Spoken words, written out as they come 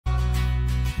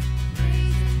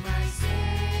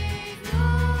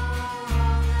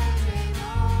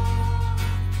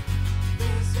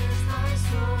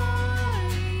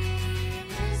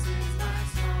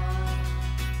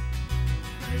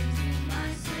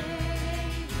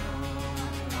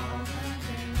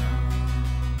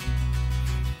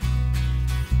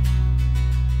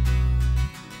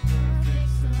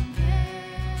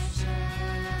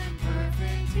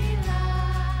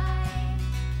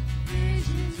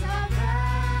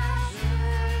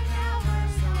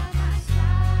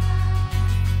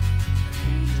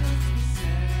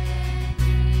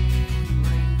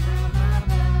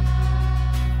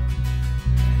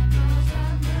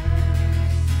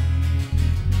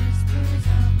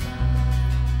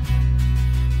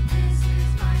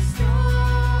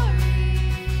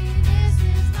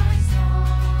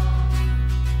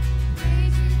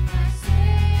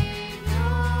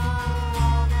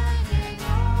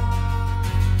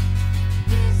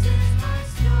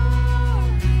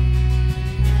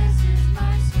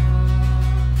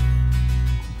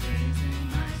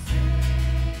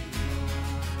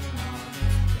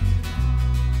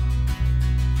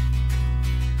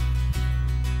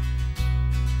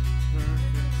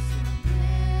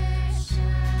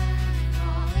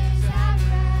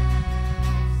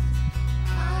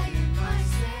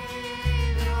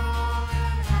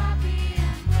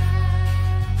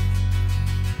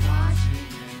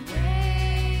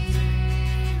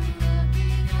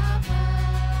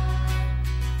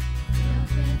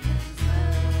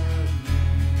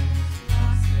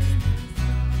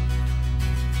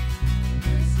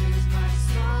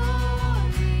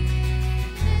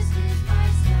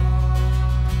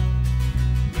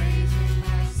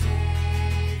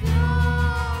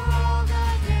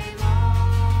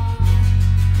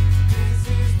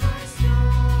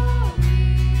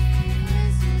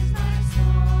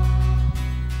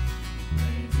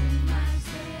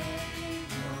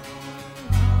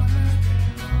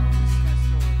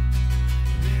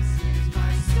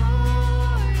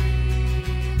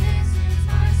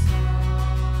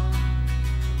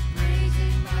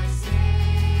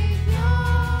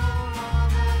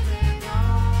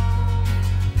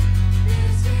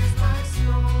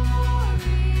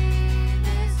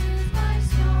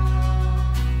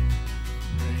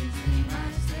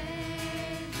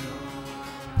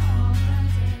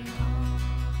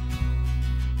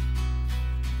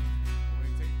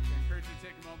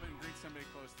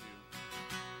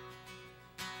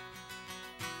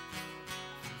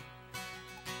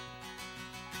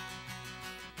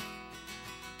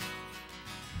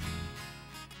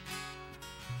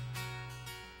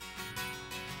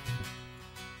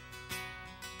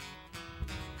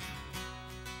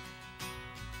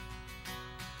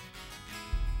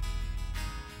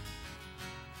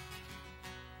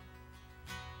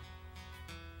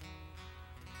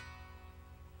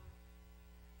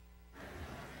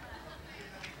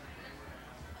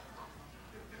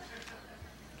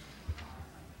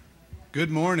Good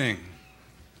morning.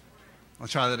 I'll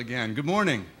try that again. Good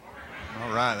morning.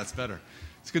 All right, that's better.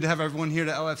 It's good to have everyone here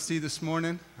to LFC this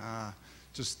morning.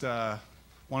 Just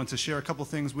wanted to share a couple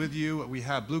things with you. We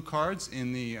have blue cards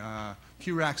in the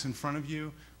pew racks in front of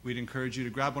you. We'd encourage you to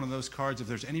grab one of those cards. If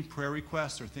there's any prayer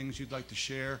requests or things you'd like to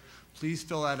share, please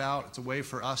fill that out. It's a way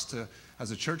for us to,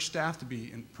 as a church staff, to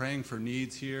be praying for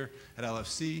needs here at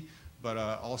LFC, but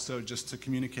also just to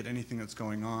communicate anything that's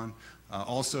going on.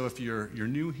 Also, if you're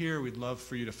new here, we'd love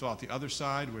for you to fill out the other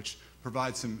side, which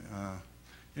provides some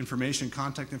information,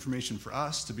 contact information for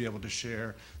us to be able to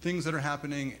share things that are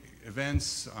happening,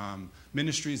 events,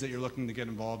 ministries that you're looking to get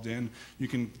involved in. You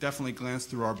can definitely glance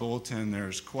through our bulletin.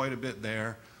 There's quite a bit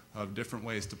there of different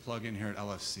ways to plug in here at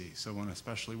LFC. So I want to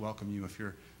especially welcome you if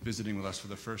you're visiting with us for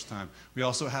the first time. We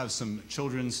also have some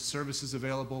children's services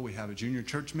available. We have a junior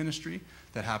church ministry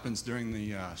that happens during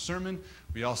the sermon.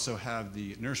 We also have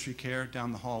the nursery care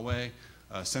down the hallway,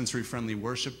 a sensory-friendly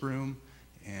worship room,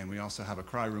 and we also have a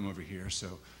cry room over here. So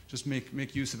just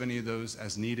make use of any of those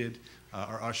as needed.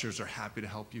 Our ushers are happy to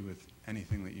help you with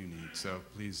anything that you need. So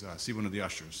please see one of the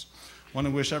ushers. I want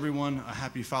to wish everyone a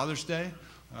happy Father's Day,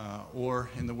 or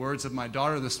in the words of my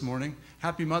daughter this morning,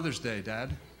 Happy Mother's Day,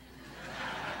 Dad.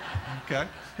 Okay.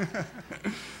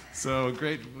 So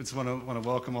great. Just want to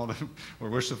welcome all or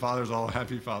wish the fathers all a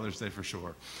happy Father's Day for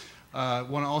sure. Want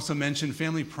to also mention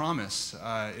Family Promise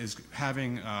is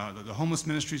having, the homeless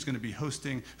ministry is going to be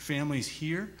hosting families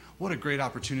here. What a great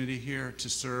opportunity here to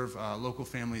serve local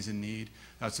families in need.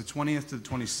 It's the 20th to the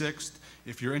 26th.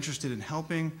 If you're interested in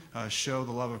helping show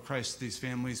the love of Christ to these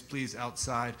families, please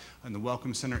outside in the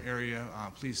Welcome Center area,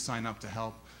 please sign up to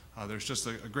help. There's just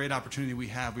a great opportunity we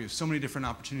have. We have so many different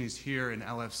opportunities here in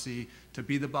LFC to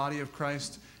be the body of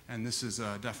Christ, and this is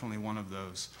definitely one of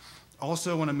those.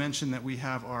 Also want to mention that we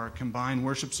have our combined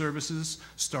worship services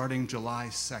starting July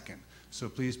 2nd. So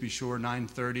please be sure,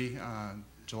 9:30,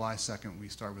 July 2nd, we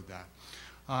start with that.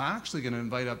 I'm actually going to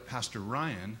invite up Pastor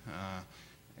Ryan,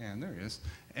 and there he is,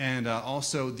 and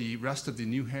also the rest of the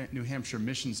New Hampshire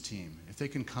missions team. If they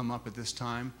can come up at this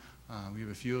time, we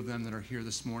have a few of them that are here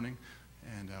this morning,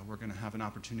 and we're going to have an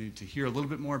opportunity to hear a little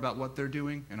bit more about what they're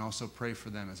doing and also pray for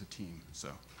them as a team.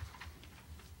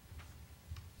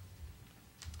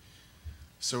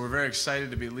 So we're very excited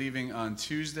to be leaving on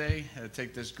Tuesday to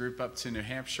take this group up to New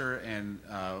Hampshire and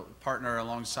partner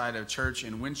alongside a church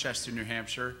in Winchester, New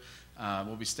Hampshire.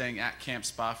 We'll be staying at Camp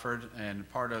Spofford, and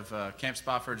part of Camp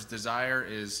Spofford's desire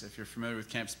is, if you're familiar with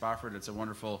Camp Spofford, it's a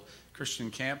wonderful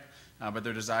Christian camp, but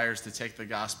their desire is to take the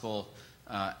gospel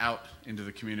out into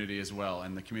the community as well,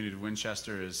 and the community of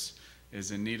Winchester is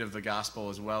in need of the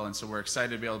gospel as well, and so we're excited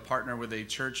to be able to partner with a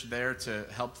church there to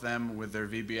help them with their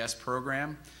VBS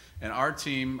program. And our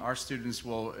team, our students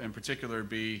will in particular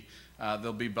be,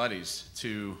 they'll be buddies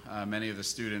to many of the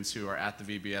students who are at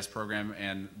the VBS program,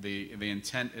 and the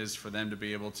intent is for them to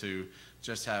be able to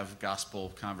just have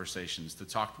gospel conversations, to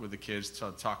talk with the kids,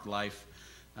 to talk life,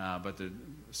 but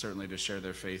certainly to share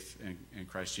their faith in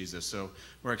Christ Jesus. So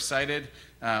we're excited.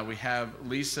 We have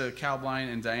Lisa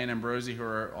Kalbline and Diane Ambrosi, who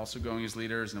are also going as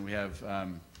leaders, and we have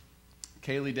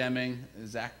Kaylee Deming,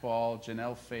 Zach Ball,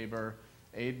 Janelle Faber,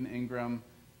 Aiden Ingram,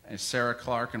 and Sarah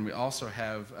Clark, and we also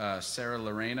have Sarah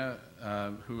Lorena,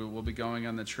 who will be going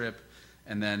on the trip,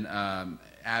 and then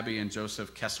Abby and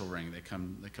Joseph Kesselring. They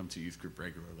come to youth group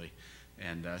regularly,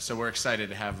 and so we're excited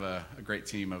to have a great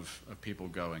team of people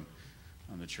going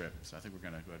on the trip. So I think we're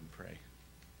going to go ahead and pray.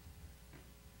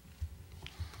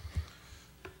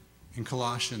 In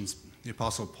Colossians, the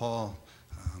Apostle Paul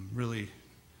really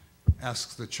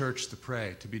asks the church to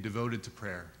pray, to be devoted to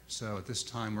prayer. So at this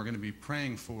time, we're going to be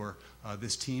praying for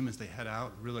this team as they head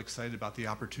out. Really excited about the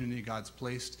opportunity God's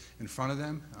placed in front of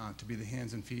them to be the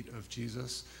hands and feet of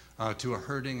Jesus to a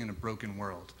hurting and a broken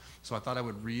world. So I thought I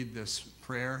would read this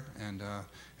prayer and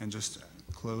just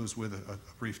close with a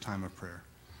brief time of prayer.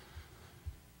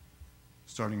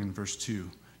 Starting in verse 2.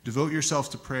 Devote yourselves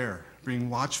to prayer, being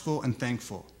watchful and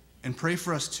thankful, and pray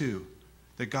for us too,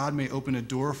 that God may open a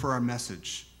door for our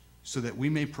message, so that we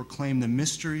may proclaim the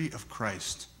mystery of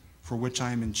Christ, for which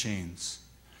I am in chains.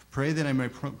 Pray that I may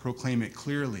proclaim it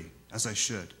clearly, as I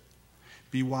should.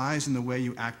 Be wise in the way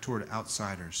you act toward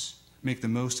outsiders. Make the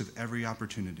most of every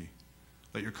opportunity.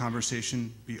 Let your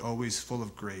conversation be always full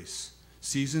of grace,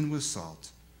 seasoned with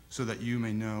salt, so that you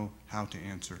may know how to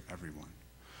answer everyone.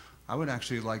 I would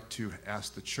actually like to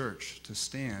ask the church to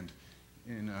stand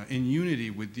in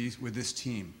unity with this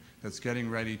team that's getting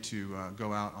ready to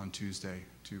go out on Tuesday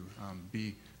to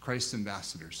be Christ's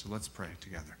ambassadors. So let's pray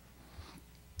together.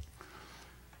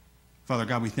 Father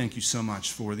God, we thank you so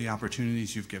much for the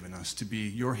opportunities you've given us to be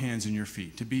your hands and your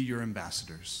feet, to be your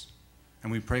ambassadors.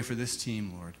 And we pray for this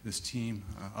team, Lord, this team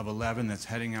of 11 that's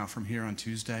heading out from here on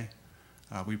Tuesday.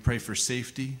 We pray for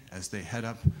safety as they head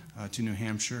up to New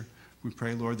Hampshire. We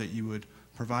pray, Lord, that you would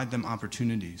provide them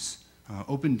opportunities,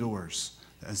 open doors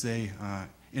as they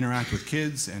interact with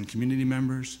kids and community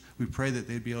members. We pray that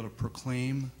they'd be able to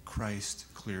proclaim Christ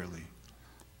clearly.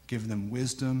 Give them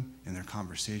wisdom in their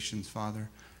conversations, Father.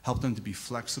 Help them to be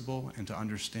flexible and to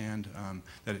understand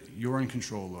that you're in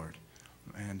control, Lord,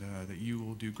 and that you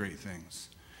will do great things.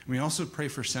 And we also pray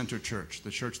for Center Church,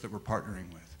 the church that we're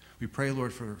partnering with. We pray,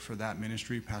 Lord, for that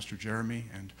ministry, Pastor Jeremy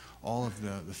and all of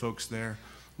the folks there.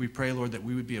 We pray, Lord, that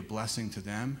we would be a blessing to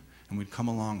them and we'd come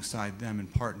alongside them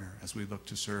and partner as we look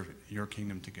to serve your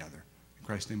kingdom together. In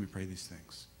Christ's name we pray these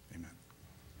things. Amen.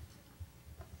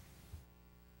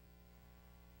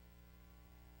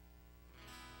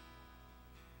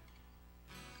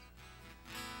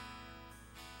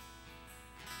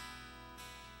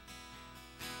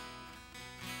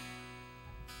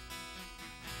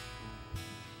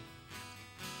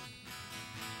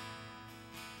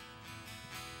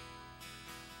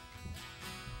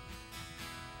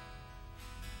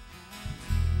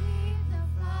 Leave the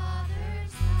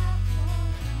fathers of your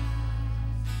eyes.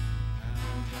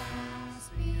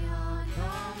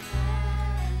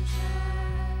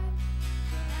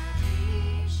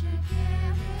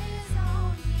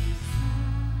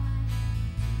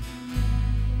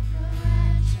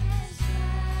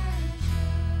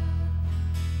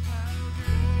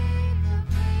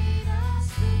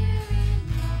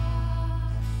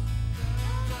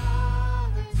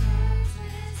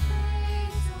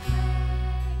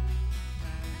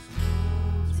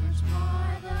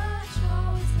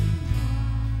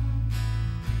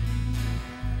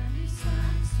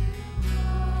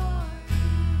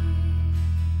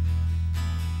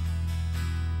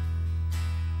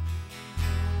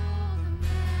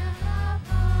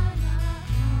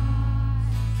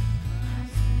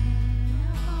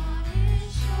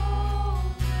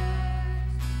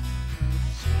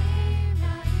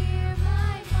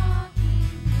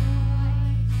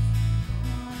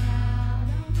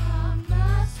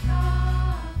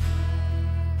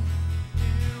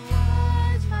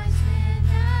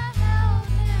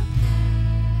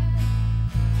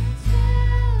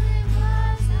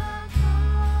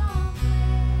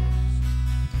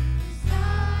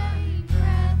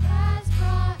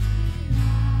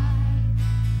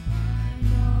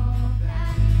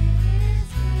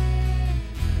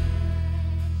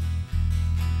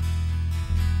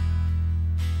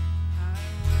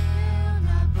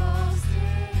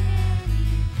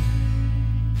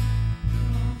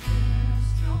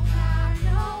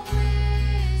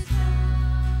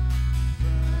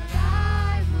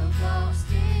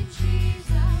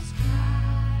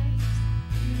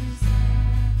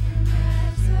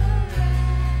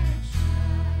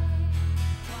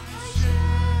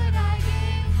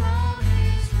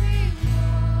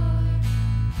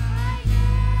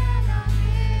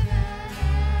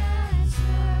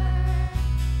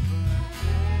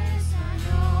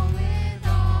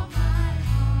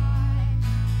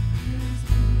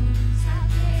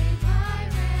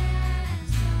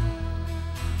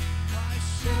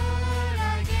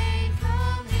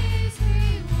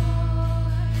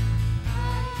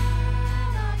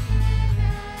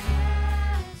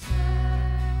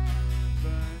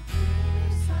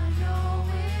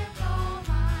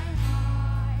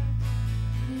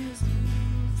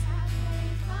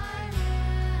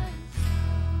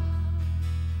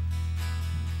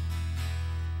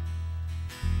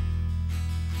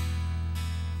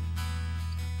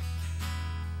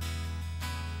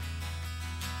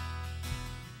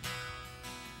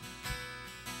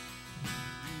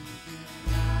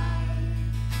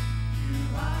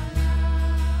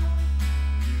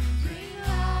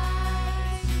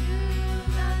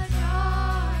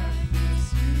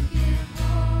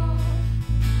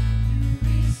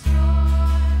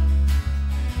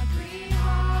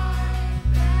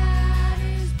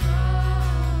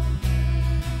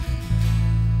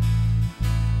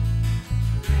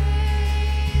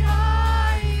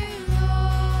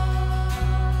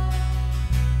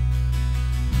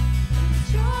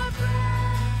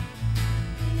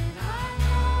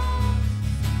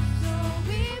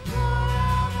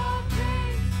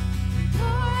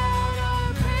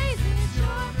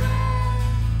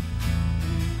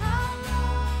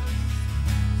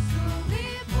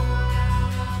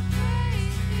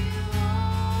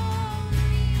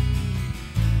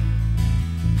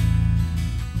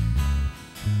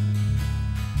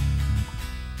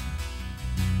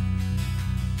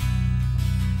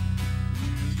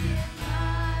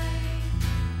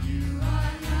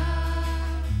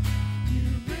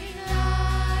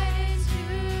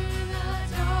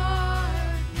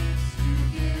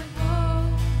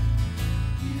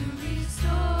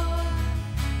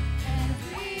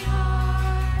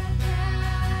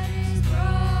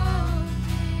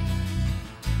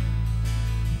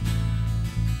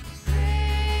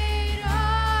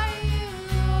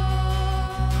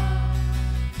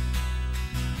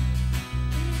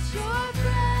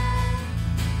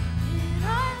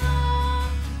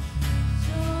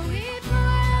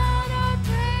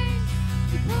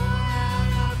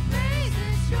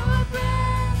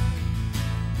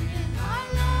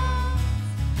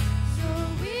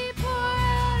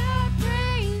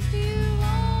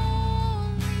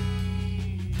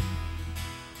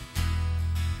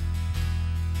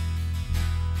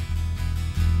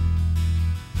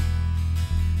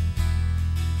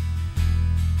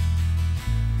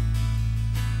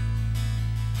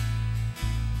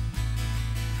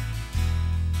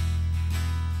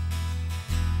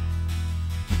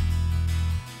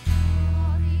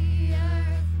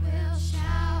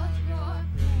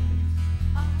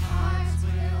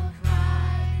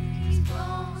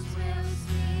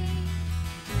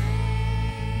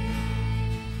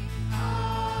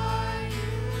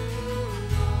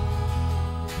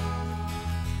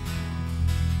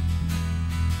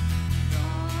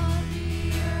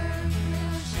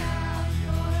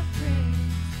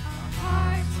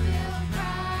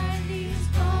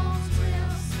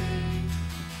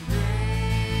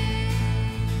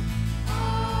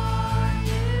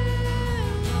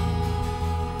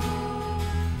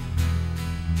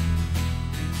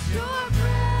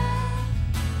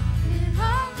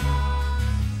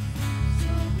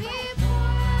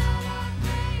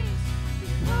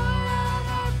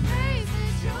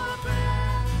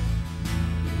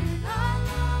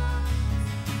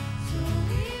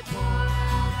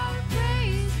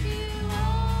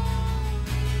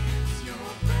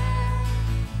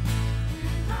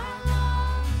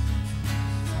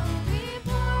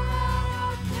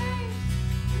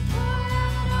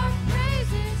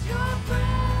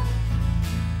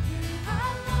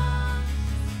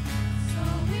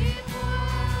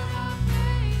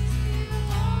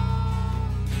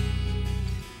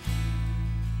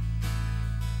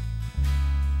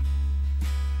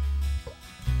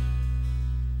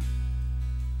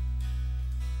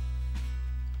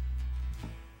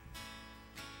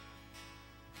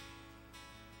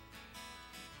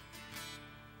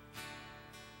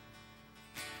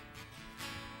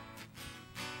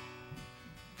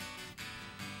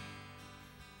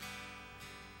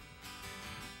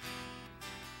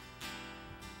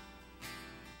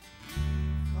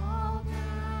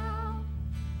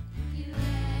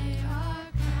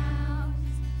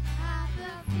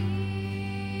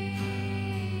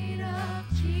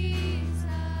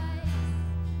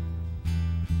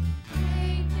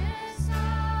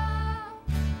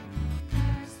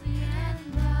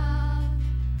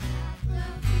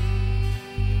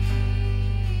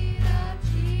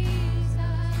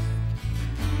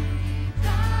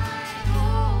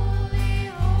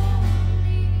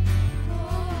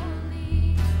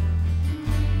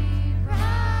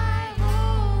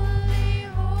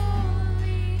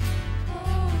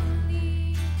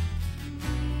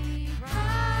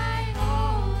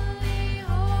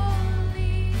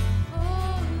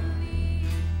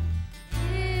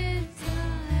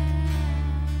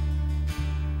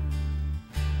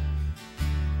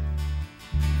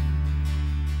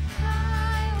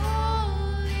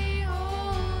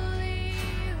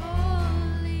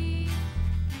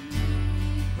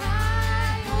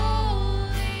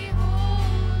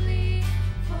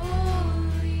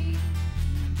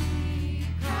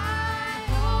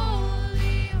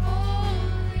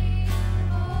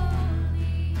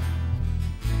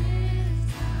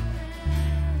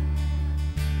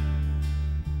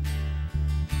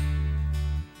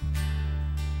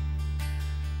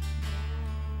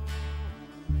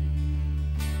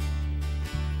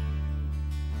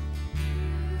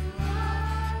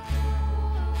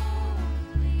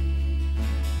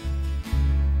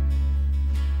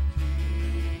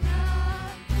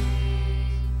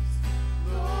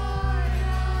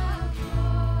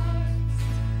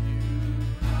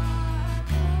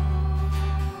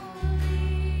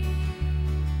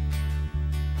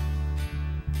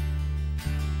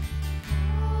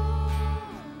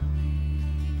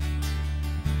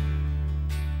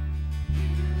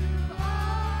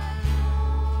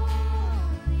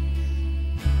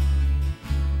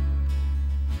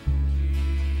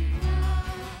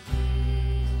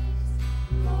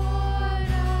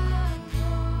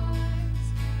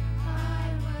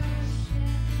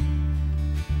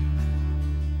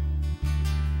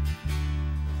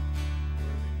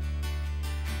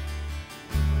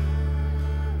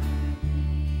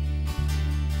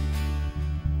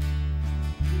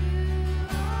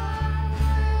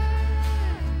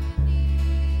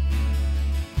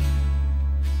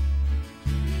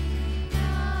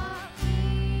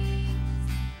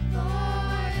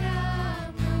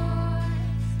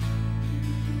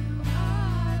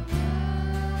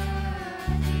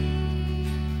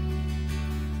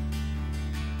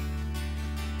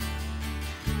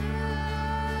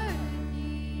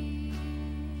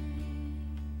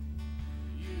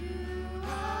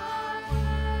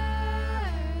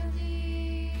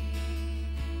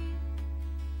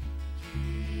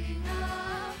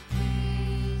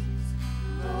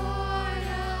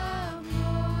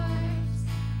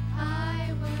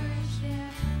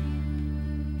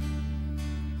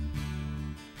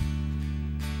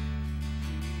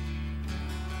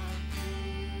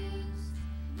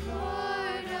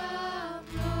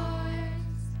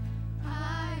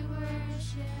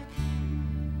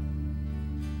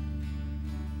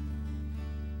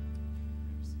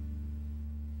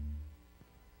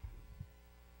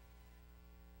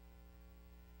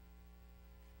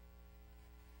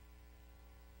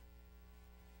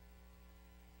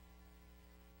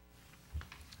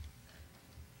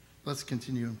 Let's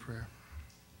continue in prayer.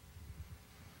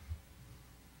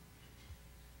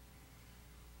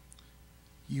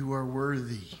 You are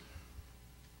worthy.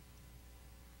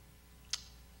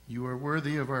 You are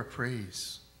worthy of our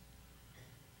praise.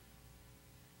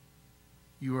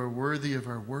 You are worthy of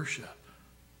our worship.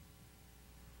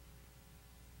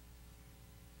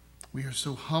 We are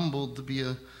so humbled to be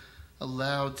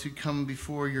allowed to come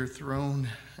before your throne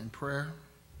in prayer.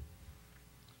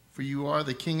 For you are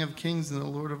the King of Kings and the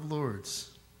Lord of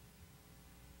Lords.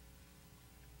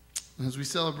 And as we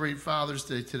celebrate Father's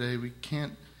Day today, we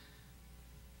can't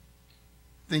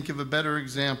think of a better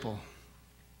example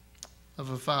of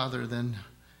a father than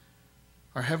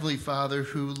our Heavenly Father,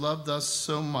 who loved us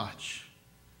so much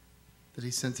that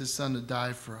he sent his Son to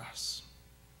die for us.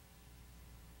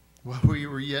 While we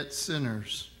were yet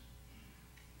sinners,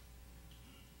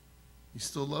 you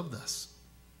still loved us.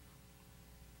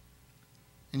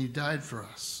 And you died for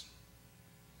us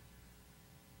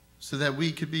so that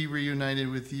we could be reunited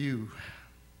with you.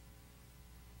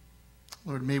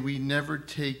 Lord, may we never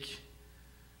take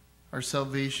our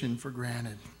salvation for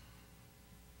granted.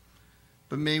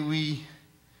 But may we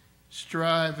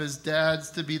strive as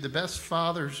dads to be the best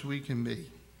fathers we can be.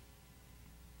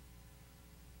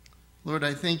 Lord,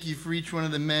 I thank you for each one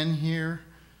of the men here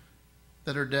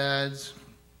that are dads,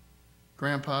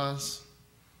 grandpas,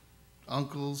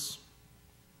 uncles,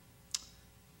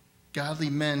 godly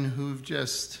men who've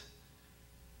just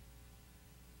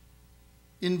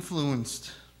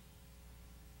influenced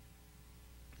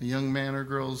a young man or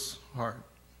girl's heart.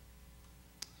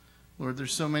 Lord,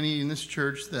 there's so many in this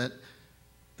church that,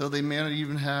 though they may not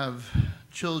even have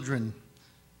children,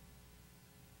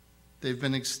 they've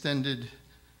been extended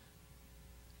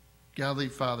godly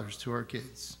fathers to our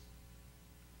kids.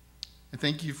 I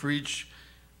thank you for each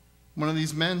one of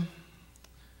these men.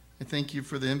 I thank you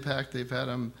for the impact they've had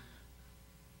on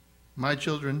my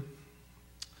children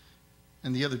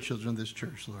and the other children of this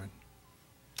church, Lord.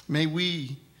 May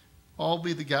we all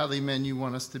be the godly men you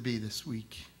want us to be this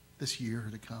week, this year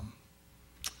to come.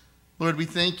 Lord, we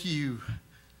thank you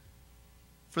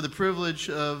for the privilege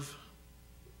of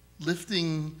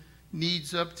lifting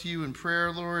needs up to you in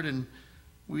prayer, Lord, and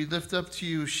we lift up to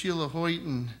you Sheila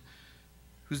Hoyton,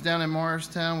 who's down in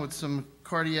Morristown with some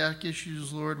cardiac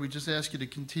issues, Lord. We just ask you to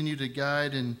continue to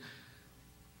guide and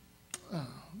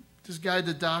just guide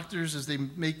the doctors as they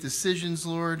make decisions,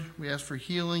 Lord. We ask for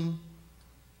healing,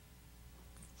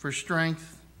 for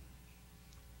strength,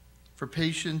 for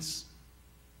patience.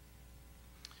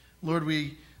 Lord,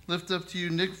 we lift up to you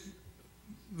Nick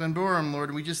Van Borum, Lord,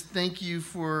 and we just thank you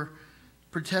for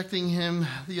protecting him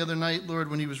the other night, Lord,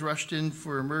 when he was rushed in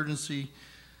for emergency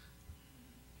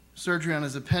surgery on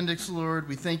his appendix, Lord.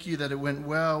 We thank you that it went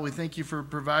well. We thank you for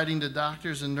providing the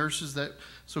doctors and nurses that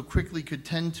so quickly could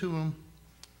tend to him.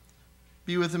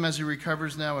 Be with him as he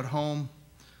recovers now at home.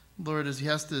 Lord, as he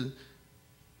has to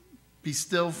be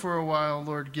still for a while,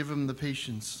 Lord, give him the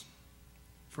patience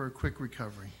for a quick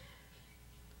recovery.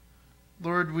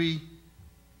 Lord, we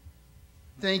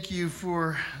thank you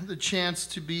for the chance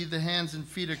to be the hands and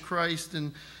feet of Christ.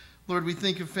 And Lord, we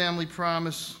think of Family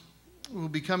Promise will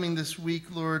be coming this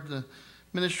week, Lord, the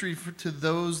ministry to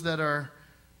those that are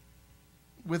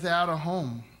without a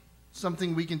home,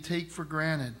 something we can take for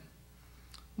granted.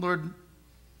 Lord,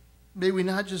 may we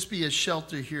not just be a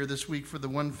shelter here this week for the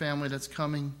one family that's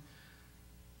coming,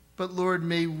 but Lord,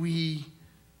 may we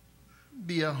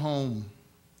be a home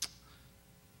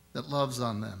that loves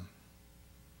on them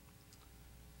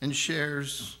and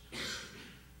shares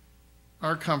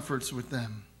our comforts with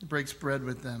them, breaks bread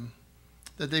with them,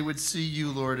 that they would see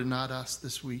you, Lord, and not us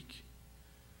this week.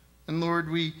 And Lord,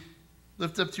 we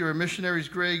lift up to our missionaries,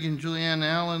 Greg and Julianne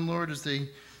Allen, Lord, as they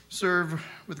serve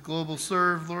with Global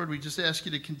Serve, Lord. We just ask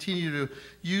you to continue to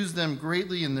use them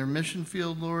greatly in their mission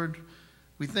field, Lord.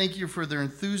 We thank you for their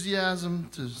enthusiasm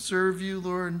to serve you,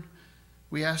 Lord.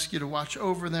 We ask you to watch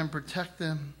over them, protect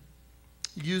them,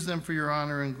 use them for your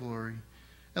honor and glory.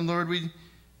 And Lord, we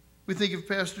think of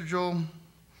Pastor Joel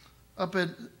up at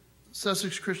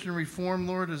Sussex Christian Reform,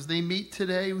 Lord, as they meet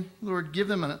today. Lord, give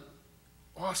them an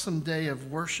awesome day of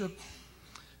worship,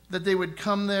 that they would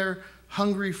come there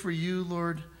hungry for you,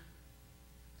 Lord,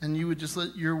 and you would just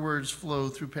let your words flow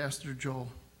through Pastor Joel.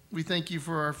 We thank you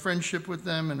for our friendship with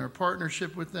them and our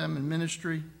partnership with them in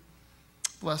ministry.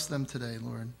 Bless them today,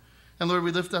 Lord. And Lord,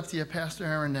 we lift up to you Pastor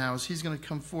Aaron now as he's going to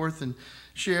come forth and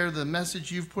share the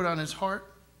message you've put on his heart.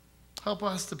 Help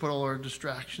us to put all our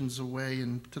distractions away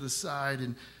and to the side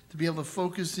and to be able to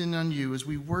focus in on you as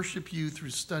we worship you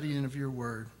through studying of your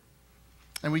word.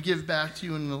 And we give back to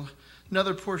you in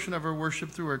another portion of our worship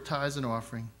through our tithes and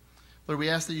offering. Lord, we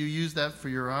ask that you use that for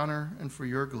your honor and for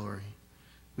your glory.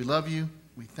 We love you,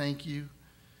 we thank you,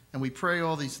 and we pray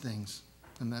all these things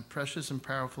in that precious and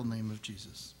powerful name of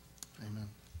Jesus. Amen.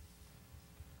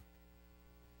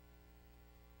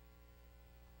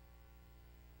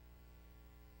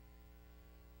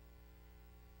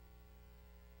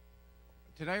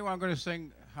 Today I'm going to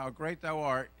sing How Great Thou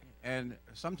Art, and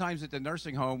sometimes at the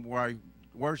nursing home where I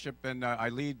worship and I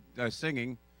lead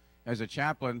singing as a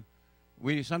chaplain,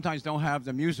 we sometimes don't have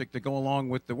the music to go along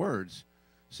with the words.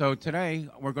 So today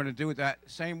we're going to do it that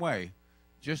same way.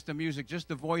 Just the music, just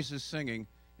the voices singing,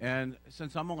 and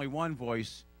since I'm only one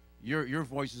voice, your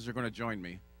voices are going to join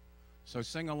me. So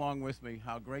sing along with me,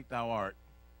 How Great Thou Art.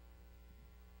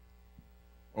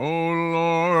 O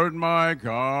Lord my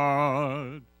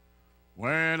God,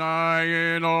 when I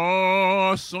in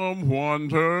awesome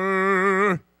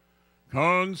wonder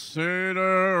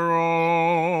consider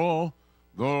all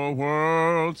the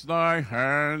worlds thy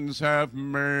hands have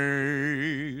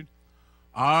made,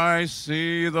 I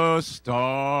see the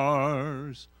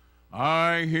stars,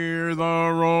 I hear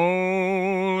the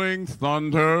rolling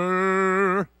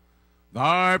thunder,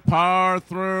 thy power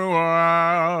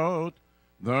throughout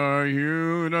the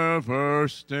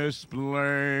universe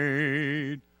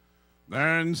displayed.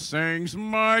 Then sings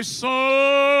my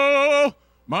soul,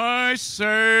 my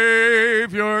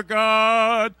Savior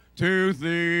God, to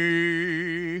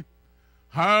thee.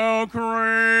 How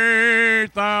great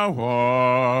thou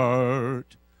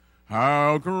art,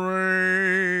 how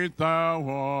great thou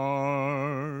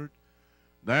art.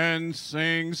 Then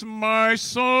sings my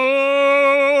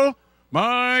soul,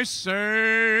 my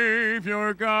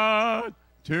Savior God,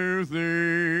 to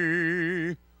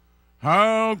thee.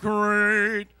 How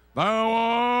great thou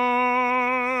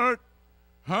art,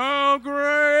 how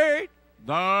great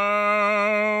thou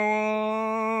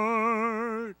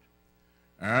art.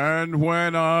 And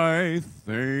when I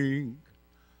think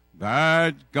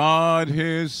that God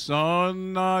his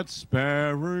Son not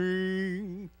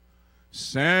sparing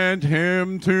sent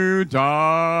him to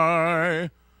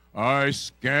die, I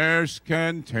scarce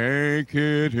can take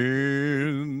it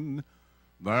in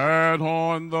that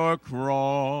on the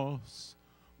cross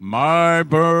my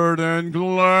burden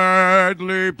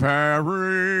gladly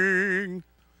bearing,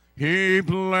 he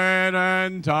bled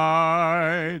and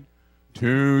died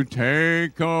to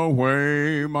take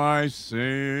away my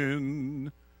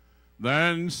sin.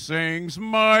 Then sings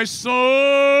my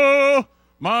soul,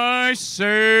 my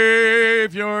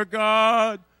Savior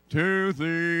God, to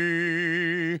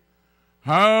thee.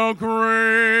 How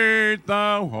great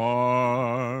thou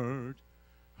art,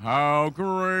 how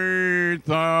great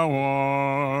thou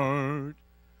art.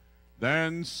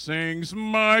 Then sings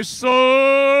my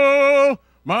soul,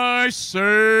 my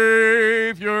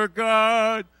Savior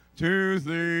God, to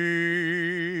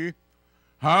thee.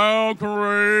 How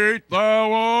great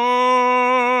thou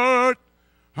art,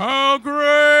 how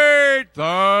great thou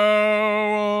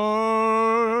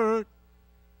art.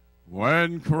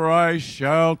 When Christ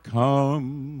shall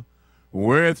come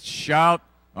with shout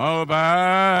of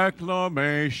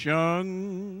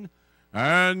acclamation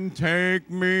and take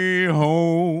me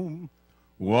home,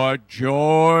 what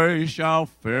joy shall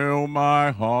fill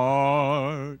my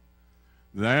heart.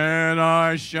 Then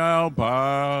I shall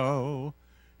bow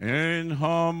in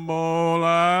humble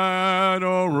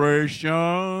adoration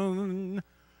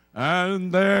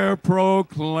and there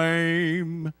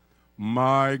proclaim,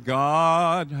 my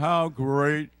God, how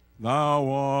great thou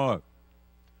art.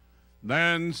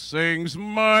 Then sings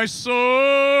my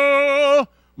soul,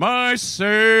 my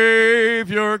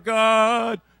Savior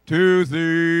God, to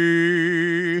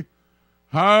thee.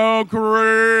 How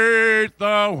great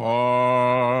thou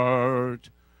art,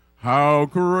 how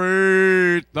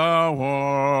great thou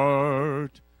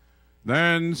art.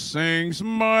 Then sings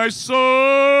my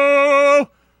soul,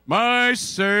 my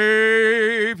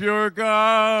Savior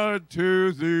God,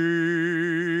 to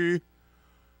thee.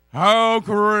 How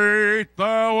great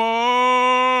thou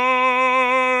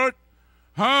art,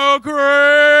 how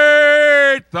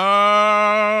great thou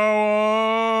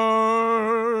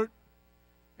art.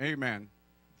 Amen.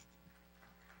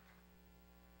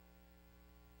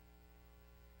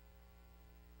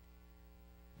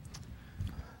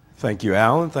 Thank you,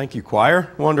 Alan. Thank you,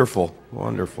 choir. Wonderful,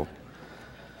 wonderful.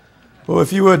 Well,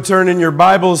 if you would turn in your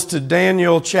Bibles to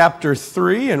Daniel chapter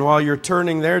 3, and while you're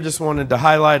turning there, just wanted to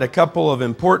highlight a couple of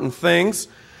important things.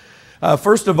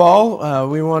 First of all,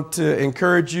 we want to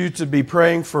encourage you to be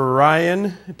praying for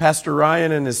Ryan, Pastor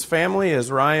Ryan and his family,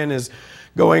 as Ryan is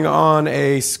going on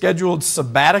a scheduled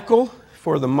sabbatical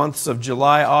for the months of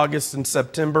July, August, and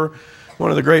September. One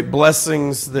of the great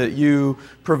blessings that you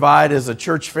provide as a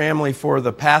church family for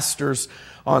the pastors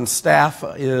on staff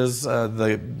is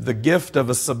the gift of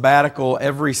a sabbatical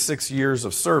every 6 years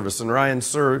of service. And Ryan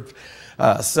served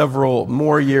several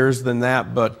more years than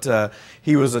that, but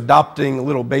he was adopting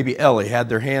little baby Ellie, had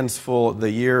their hands full the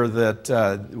year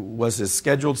that was his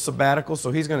scheduled sabbatical.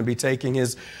 So he's going to be taking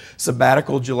his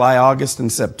sabbatical July, August,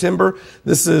 and September.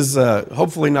 This is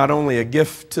hopefully not only a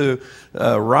gift to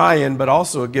Ryan, but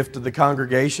also a gift to the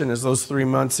congregation, as those 3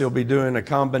 months he'll be doing a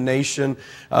combination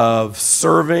of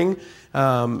serving,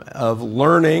 of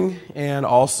learning, and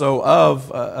also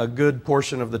of a good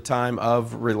portion of the time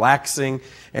of relaxing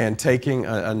and taking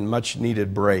a much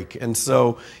needed break. And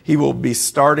so he will be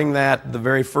starting that the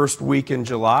very first week in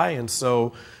July, and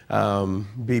so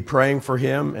be praying for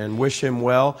him and wish him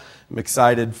well. I'm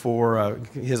excited for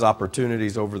his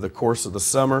opportunities over the course of the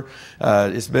summer.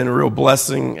 It's been a real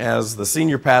blessing as the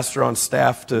senior pastor on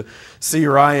staff to see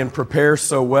Ryan prepare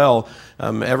so well.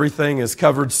 Everything is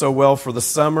covered so well for the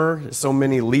summer. So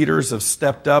many leaders have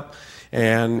stepped up,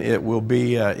 and it'll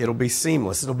be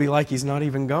seamless. It'll be like he's not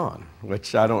even gone,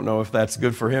 which I don't know if that's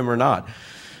good for him or not.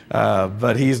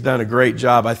 But he's done a great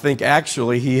job. I think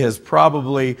actually he has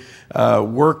probably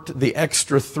worked the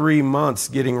extra 3 months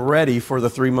getting ready for the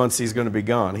 3 months he's going to be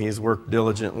gone. He's worked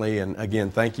diligently. And again,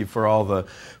 thank you for all the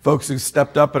folks who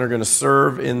stepped up and are going to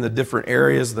serve in the different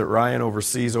areas that Ryan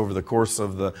oversees over the course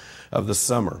of the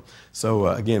summer. So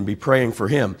again, be praying for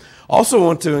him. Also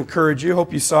want to encourage you,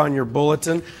 hope you saw in your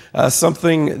bulletin,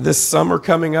 something this summer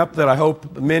coming up that I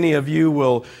hope many of you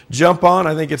will jump on.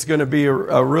 I think it's going to be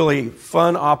a really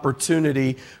fun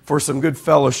opportunity for some good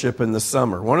fellowship in the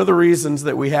summer. One of the reasons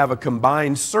that we have a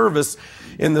combined service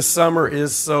in the summer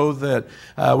is so that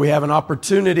we have an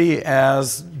opportunity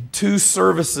as two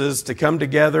services to come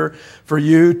together for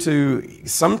you to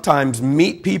sometimes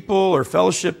meet people or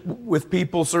fellowship with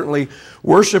people, certainly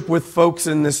worship with folks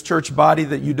in this church body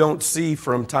that you don't see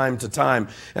from time to time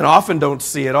and often don't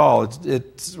see at all.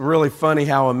 It's really funny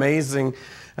how amazing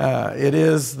it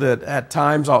is that at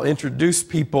times I'll introduce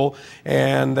people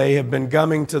and they have been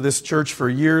coming to this church for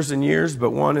years and years,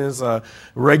 but one is a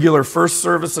regular first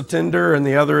service attender and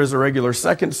the other is a regular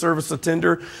second service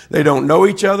attender. They don't know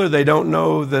each other. They don't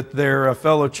know that they're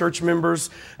fellow church members.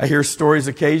 I hear stories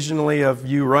occasionally of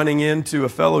you running into a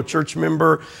fellow church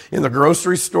member in the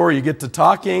grocery store. You get to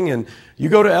talking and you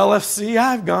go to LFC.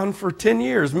 I've gone for 10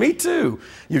 years. Me too.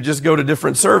 You just go to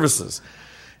different services.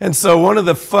 And so one of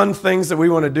the fun things that we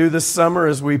want to do this summer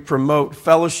as we promote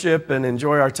fellowship and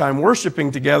enjoy our time worshiping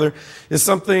together is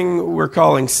something we're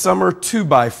calling Summer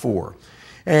 2x4.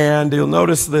 And you'll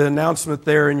notice the announcement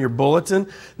there in your bulletin.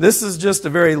 This is just a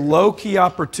very low-key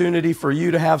opportunity for you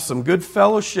to have some good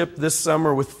fellowship this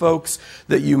summer with folks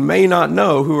that you may not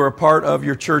know who are a part of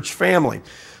your church family.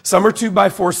 Summer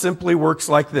 2x4 simply works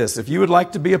like this. If you would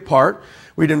like to be a part,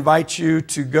 we'd invite you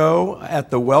to go at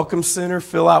the Welcome Center,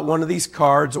 fill out one of these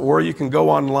cards, or you can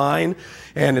go online,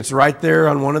 and it's right there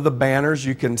on one of the banners.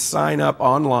 You can sign up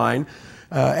online.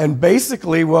 And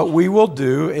basically what we will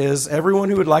do is everyone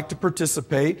who would like to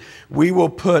participate, we will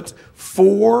put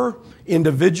 4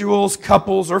 individuals,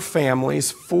 couples, or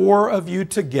families, 4 of you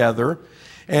together,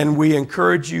 and we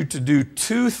encourage you to do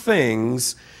 2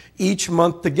 things each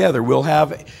month together.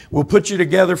 We'll put you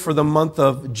together for the month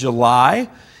of July,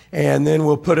 and then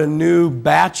we'll put a new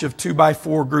batch of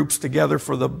 2x4 groups together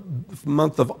for the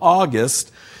month of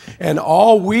August. And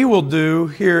all we will do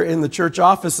here in the church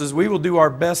offices, we will do our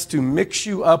best to mix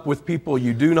you up with people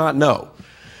you do not know.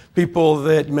 People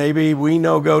that maybe we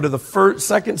know go to the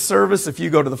second service. If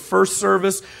you go to the first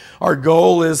service, our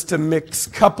goal is to mix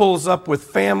couples up with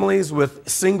families, with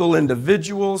single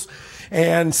individuals.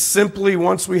 And simply,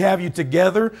 once we have you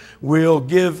together, we'll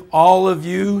give all of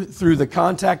you, through the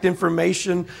contact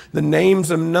information, the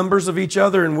names and numbers of each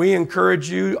other, and we encourage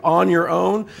you on your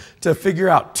own to figure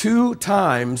out 2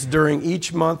 times during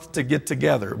each month to get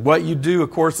together. What you do,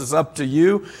 of course, is up to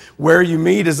you. Where you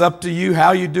meet is up to you.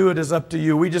 How you do it is up to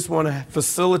you. We just want to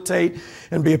facilitate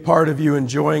and be a part of you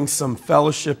enjoying some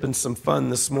fellowship and some fun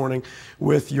this morning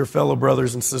with your fellow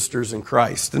brothers and sisters in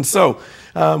Christ. And so,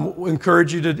 we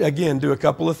encourage you to, again, do a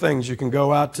couple of things. You can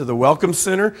go out to the Welcome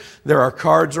Center. There are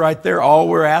cards right there. All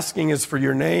we're asking is for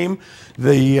your name,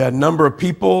 the number of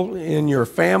people in your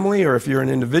family, or if you're an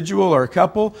individual or a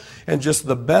couple, and just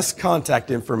the best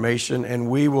contact information, and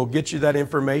we will get you that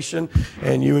information,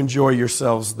 and you enjoy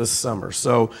yourselves this summer.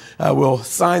 So we'll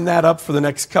sign that up for the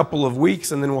next couple of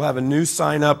weeks, and then we'll have a new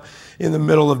sign up in the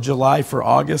middle of July for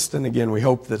August. And again, we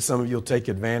hope that some of you will take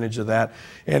advantage of that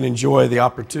and enjoy the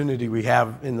opportunity we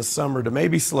have in the summer to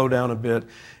maybe slow down a bit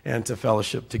and to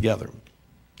fellowship together.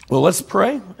 Well, let's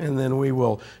pray, and then we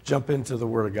will jump into the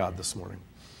Word of God this morning.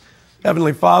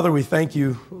 Heavenly Father, we thank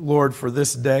you, Lord, for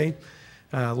this day.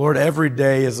 Lord, every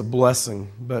day is a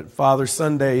blessing, but Father,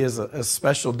 Sunday is a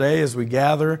special day as we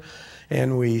gather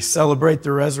and we celebrate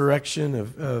the resurrection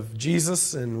of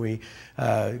Jesus, and we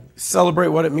celebrate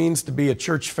what it means to be a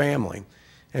church family.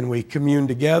 And we commune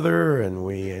together and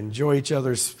we enjoy each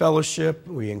other's fellowship.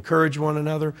 We encourage one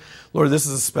another. Lord, this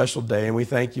is a special day, and we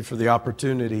thank you for the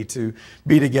opportunity to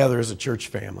be together as a church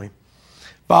family.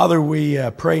 Father, we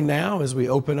pray now as we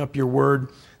open up your word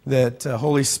that,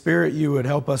 Holy Spirit, you would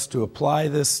help us to apply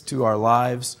this to our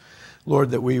lives.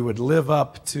 Lord, that we would live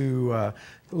up to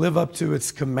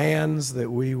its commands, that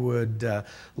we would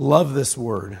love this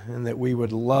word, and that we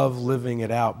would love living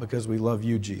it out because we love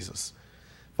you, Jesus.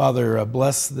 Father,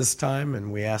 bless this time,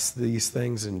 and we ask these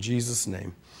things in Jesus'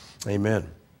 name.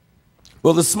 Amen.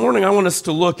 Well, this morning I want us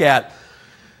to look at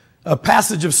a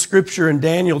passage of Scripture in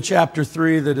Daniel chapter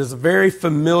 3 that is a very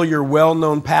familiar,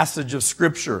 well-known passage of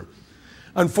Scripture.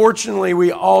 Unfortunately,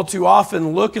 we all too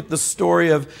often look at the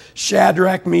story of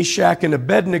Shadrach, Meshach, and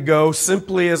Abednego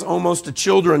simply as almost a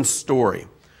children's story.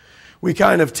 We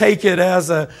kind of take it as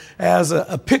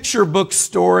a picture book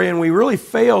story, and we really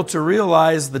fail to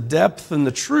realize the depth and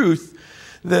the truth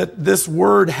that this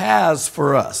word has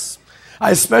for us. I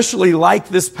especially like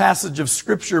this passage of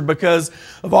Scripture because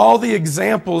of all the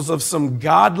examples of some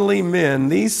godly men.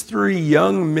 These three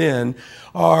young men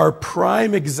are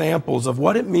prime examples of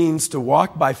what it means to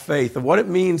walk by faith, of what it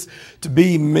means to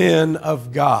be men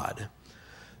of God.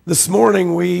 This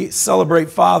morning we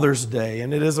celebrate Father's Day,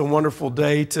 and it is a wonderful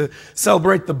day to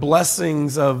celebrate the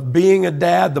blessings of being a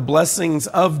dad, the blessings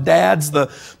of dads,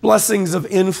 the blessings of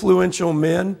influential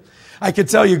men. I could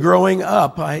tell you growing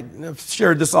up, I've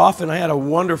shared this often, I had a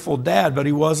wonderful dad, but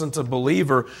he wasn't a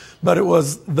believer. But it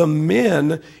was the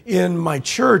men in my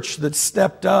church that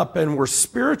stepped up and were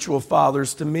spiritual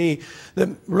fathers to me that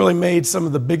really made some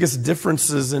of the biggest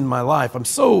differences in my life. I'm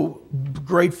so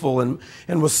grateful and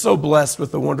was so blessed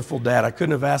with a wonderful dad. I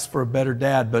couldn't have asked for a better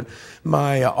dad. But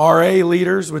my RA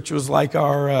leaders, which was like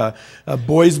our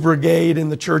boys brigade in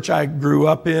the church I grew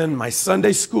up in, my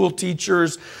Sunday school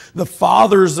teachers, the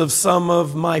fathers of some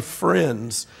of my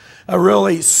friends,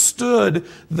 really stood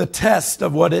the test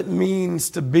of what it means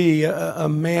to be a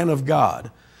man of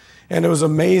God. And it was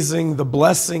amazing the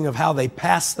blessing of how they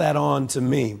passed that on to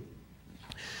me.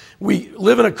 We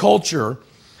live in a culture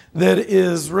that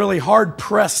is really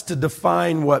hard-pressed to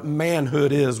define what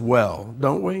manhood is well,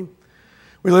 don't we?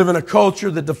 We live in a culture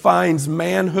that defines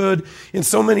manhood in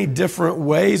so many different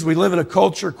ways. We live in a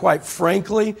culture, quite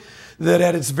frankly, that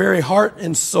at its very heart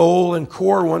and soul and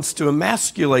core wants to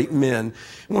emasculate men,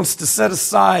 wants to set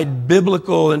aside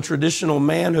biblical and traditional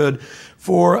manhood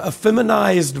for a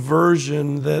feminized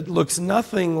version that looks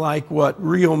nothing like what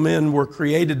real men were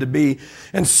created to be,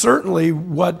 and certainly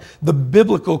what the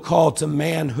biblical call to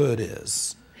manhood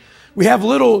is. We have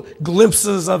little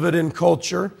glimpses of it in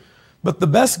culture, but the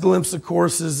best glimpse, of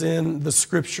course, is in the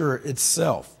Scripture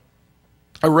itself.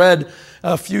 I read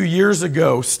a few years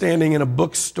ago, standing in a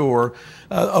bookstore,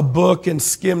 a book and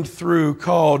skimmed through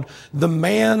called The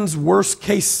Man's Worst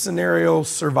Case Scenario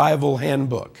Survival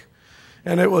Handbook.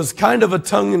 And it was kind of a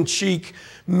tongue-in-cheek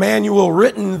manual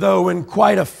written, though, in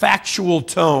quite a factual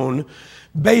tone,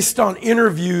 based on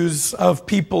interviews of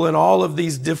people in all of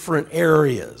these different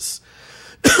areas.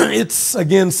 It's,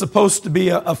 again, supposed to be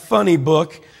a funny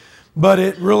book, but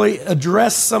it really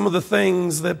addressed some of the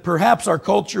things that perhaps our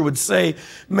culture would say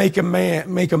make a man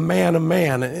a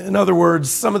man. In other words,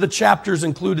 some of the chapters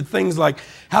included things like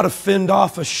how to fend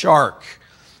off a shark,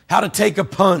 how to take a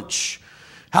punch,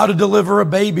 how to deliver a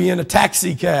baby in a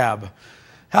taxi cab,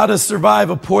 how to survive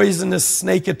a poisonous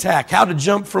snake attack, how to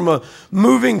jump from a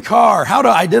moving car, how to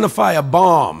identify a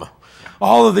bomb.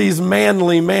 All of these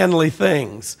manly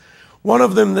things. One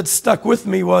of them that stuck with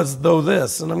me was, though,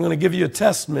 this, and I'm going to give you a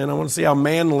test, man. I want to see how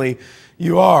manly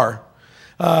you are.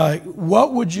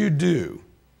 What would you do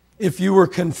if you were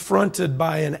confronted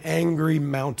by an angry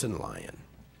mountain lion?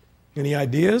 Any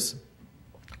ideas?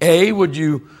 A, would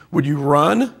you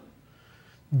run?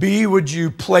 B, would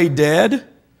you play dead?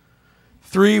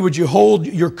 3, would you hold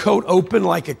your coat open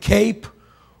like a cape?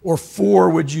 Or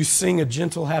 4, would you sing a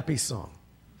gentle, happy song?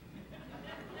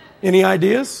 Any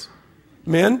ideas?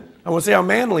 Men? I want to see how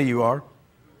manly you are.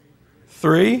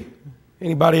 3.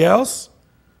 Anybody else?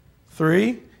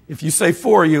 3. If you say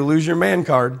 4, you lose your man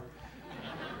card.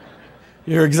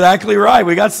 You're exactly right.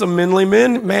 We got some manly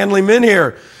men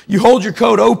here. You hold your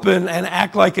coat open and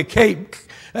act like a cape.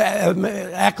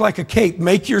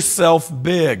 Make yourself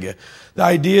big. The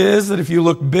idea is that if you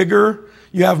look bigger,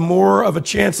 you have more of a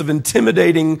chance of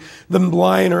intimidating the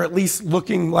lion, or at least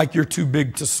looking like you're too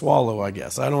big to swallow, I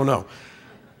guess. I don't know.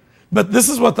 But this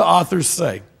is what the authors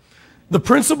say. The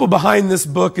principle behind this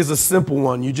book is a simple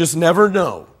one. You just never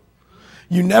know.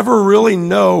 You never really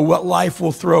know what life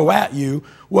will throw at you,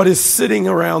 what is sitting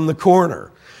around the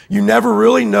corner. You never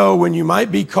really know when you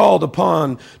might be called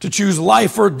upon to choose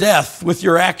life or death with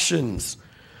your actions.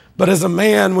 But as a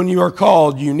man, when you are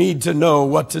called, you need to know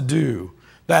what to do.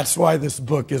 That's why this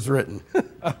book is written.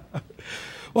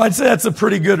 Well, I'd say that's a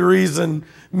pretty good reason,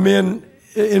 men,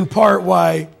 in part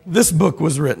why this book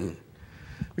was written.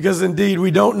 Because indeed,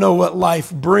 we don't know what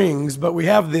life brings, but we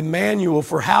have the manual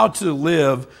for how to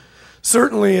live,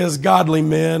 certainly as godly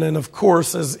men, and of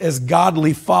course as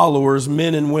godly followers,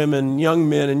 men and women, young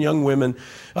men and young women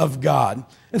of God.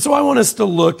 And so I want us to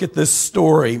look at this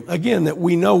story, again, that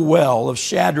we know well, of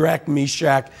Shadrach,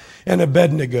 Meshach, and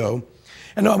Abednego.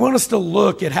 And I want us to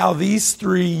look at how these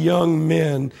three young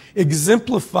men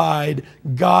exemplified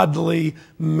godly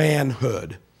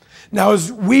manhood. Now,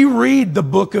 as we read the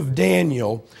book of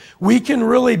Daniel, we can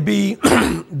really be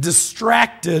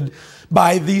distracted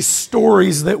by these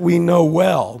stories that we know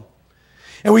well.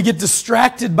 And we get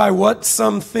distracted by what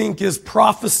some think is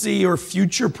prophecy or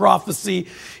future prophecy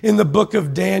in the book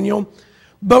of Daniel.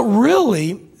 But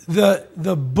really,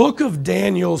 the book of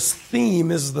Daniel's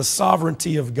theme is the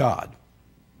sovereignty of God.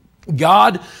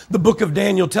 God, the book of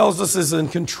Daniel tells us, is in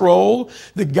control,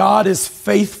 that God is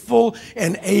faithful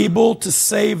and able to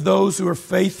save those who are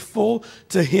faithful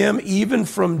to Him, even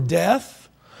from death.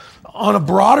 On a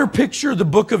broader picture, the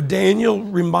book of Daniel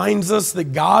reminds us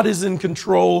that God is in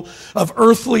control of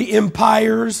earthly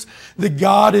empires, that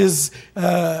God is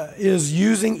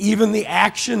using even the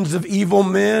actions of evil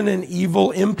men and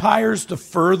evil empires to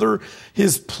further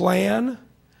His plan.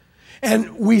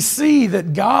 And we see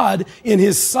that God, in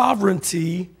His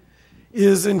sovereignty,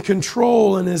 is in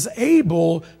control and is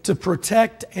able to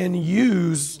protect and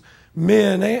use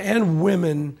men and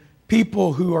women,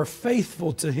 people who are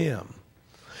faithful to Him.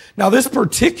 Now, this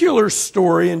particular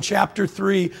story in chapter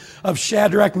 3 of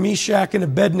Shadrach, Meshach, and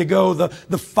Abednego,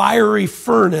 the fiery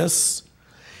furnace,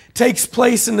 takes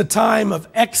place in the time of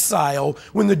exile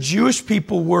when the Jewish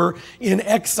people were in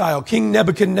exile. King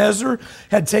Nebuchadnezzar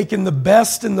had taken the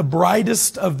best and the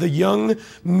brightest of the young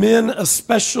men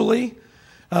especially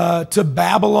to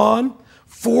Babylon.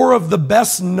 4 of the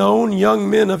best known young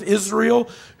men of Israel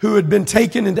who had been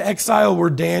taken into exile were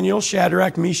Daniel,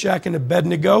 Shadrach, Meshach, and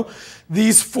Abednego.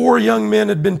 These 4 young men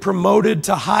had been promoted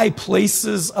to high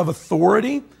places of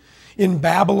authority in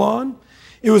Babylon.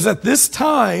 It was at this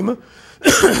time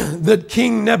that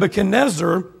King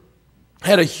Nebuchadnezzar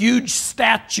had a huge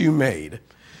statue made.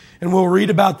 And we'll read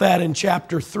about that in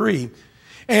chapter 3.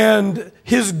 And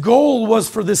his goal was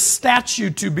for this statue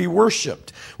to be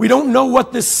worshiped. We don't know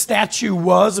what this statue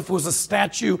was, if it was a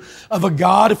statue of a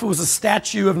god, if it was a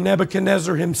statue of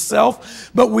Nebuchadnezzar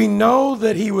himself. But we know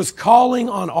that he was calling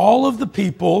on all of the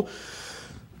people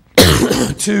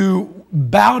to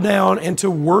bow down and to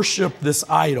worship this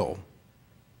idol.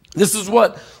 This is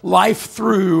what life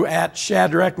threw at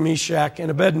Shadrach, Meshach,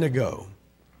 and Abednego.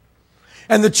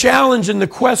 And the challenge and the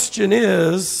question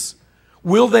is,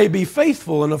 will they be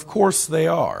faithful? And of course they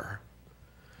are.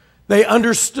 They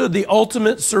understood the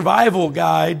ultimate survival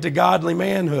guide to godly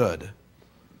manhood.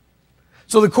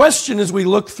 So the question as we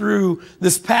look through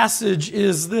this passage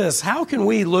is this: how can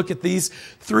we look at these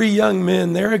 3 young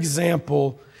men, their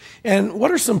example, and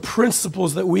what are some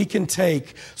principles that we can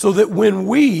take so that when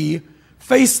we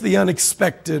face the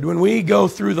unexpected, when we go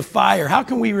through the fire, how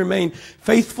can we remain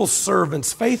faithful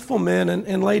servants, faithful men,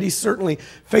 and ladies, certainly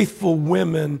faithful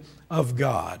women of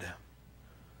God?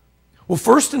 Well,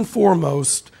 first and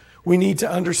foremost, we need to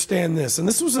understand this, and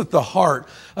this was at the heart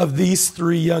of these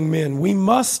 3 young men. We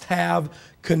must have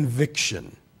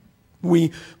conviction.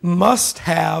 We must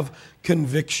have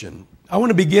conviction. I want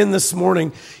to begin this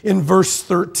morning in verse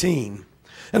 13.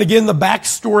 And again, the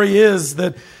backstory is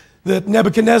that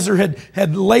Nebuchadnezzar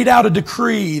had laid out a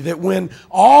decree that when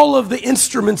all of the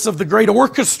instruments of the great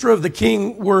orchestra of the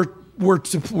king were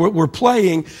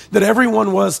playing, that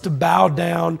everyone was to bow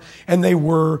down and they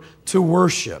were to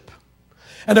worship.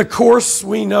 And of course,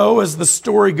 we know, as the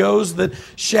story goes, that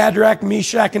Shadrach,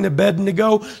 Meshach, and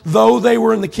Abednego, though they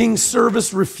were in the king's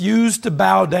service, refused to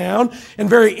bow down. And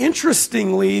very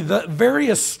interestingly, the very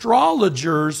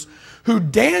astrologers who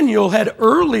Daniel had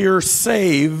earlier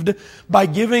saved by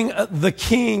giving the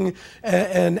king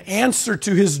an answer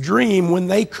to his dream when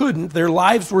they couldn't. Their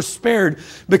lives were spared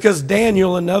because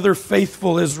Daniel, another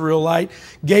faithful Israelite,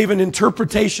 gave an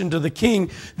interpretation to the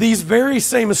king. These very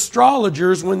same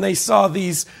astrologers, when they saw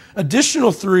these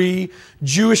additional 3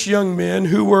 Jewish young men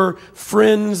who were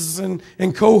friends and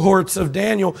cohorts of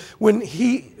Daniel, when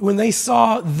they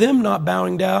saw them not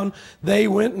bowing down, they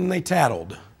went and they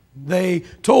tattled. They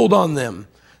told on them.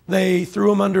 They threw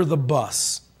them under the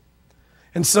bus.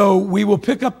 And so we will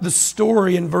pick up the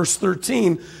story in verse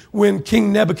 13 when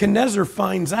King Nebuchadnezzar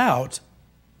finds out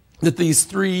that these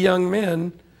 3 young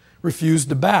men refused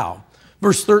to bow.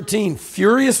 Verse 13,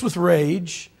 furious with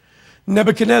rage,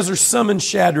 Nebuchadnezzar summoned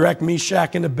Shadrach,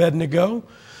 Meshach, and Abednego.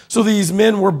 So these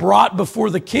men were brought before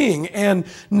the king, and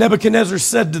Nebuchadnezzar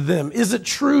said to them, is it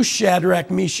true,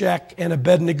 Shadrach, Meshach, and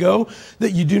Abednego,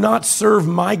 that you do not serve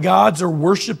my gods or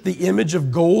worship the image of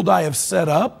gold I have set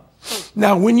up?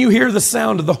 Now, when you hear the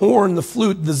sound of the horn, the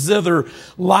flute, the zither,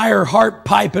 lyre, harp,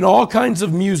 pipe, and all kinds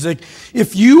of music,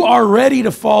 if you are ready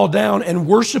to fall down and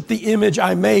worship the image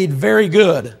I made, very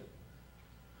good.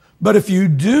 But if you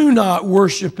do not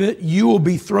worship it, you will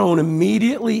be thrown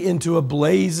immediately into a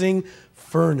blazing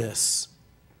furnace.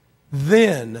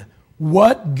 Then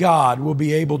what God will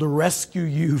be able to rescue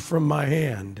you from my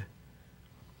hand?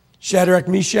 Shadrach,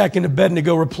 Meshach, and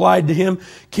Abednego replied to him,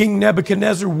 King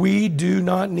Nebuchadnezzar, we do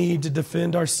not need to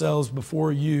defend ourselves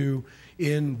before you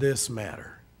in this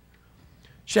matter.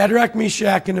 Shadrach,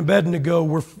 Meshach, and Abednego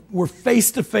were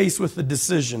face to face with the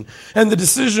decision. And the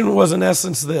decision was in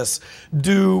essence this: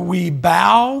 do we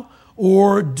bow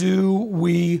or do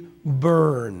we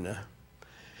burn?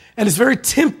 And it's very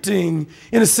tempting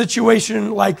in a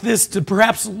situation like this to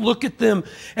perhaps look at them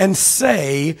and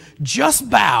say, just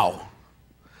bow.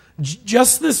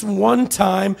 Just this one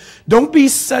time. Don't be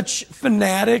such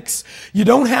fanatics. You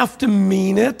don't have to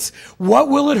mean it. What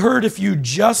will it hurt if you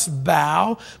just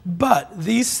bow? But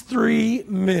these 3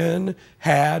 men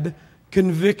had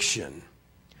conviction.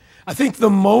 I think the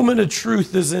moment of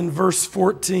truth is in verse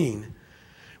 14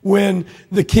 when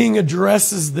the king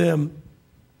addresses them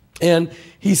and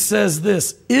he says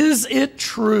this, is it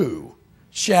true,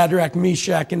 Shadrach,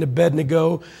 Meshach, and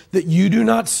Abednego, that you do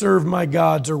not serve my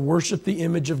gods or worship the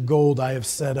image of gold I have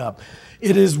set up?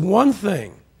 It is one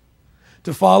thing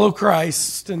to follow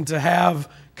Christ and to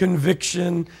have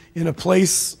conviction in a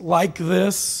place like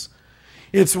this.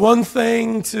 It's one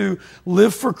thing to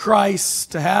live for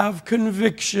Christ, to have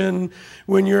conviction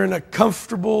when you're in a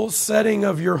comfortable setting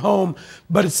of your home.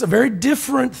 But it's a very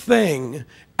different thing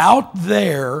out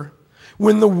there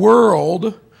when the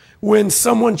world, when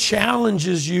someone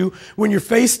challenges you, when you're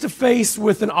face to face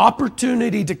with an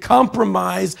opportunity to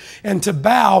compromise and to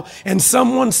bow, and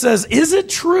someone says, is it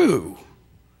true?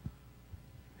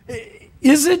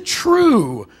 Is it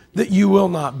true that you will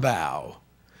not bow?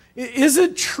 Is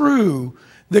it true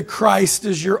that Christ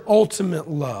is your ultimate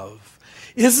love?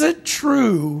 Is it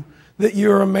true that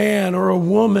you're a man or a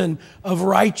woman of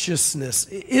righteousness?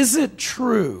 Is it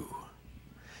true?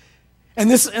 And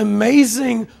this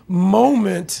amazing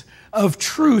moment of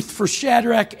truth for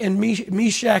Shadrach and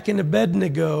Meshach and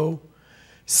Abednego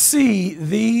see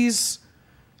these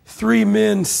 3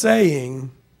 men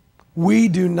saying, we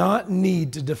do not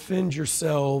need to defend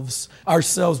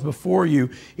ourselves before you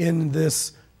in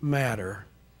this matter.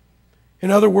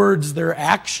 In other words, their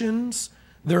actions,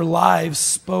 their lives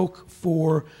spoke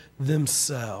for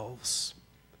themselves.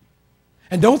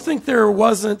 And don't think there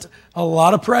wasn't a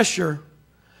lot of pressure.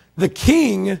 The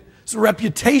king's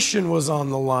reputation was on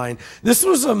the line. This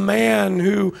was a man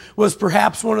who was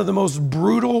perhaps one of the most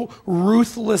brutal,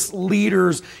 ruthless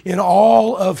leaders in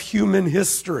all of human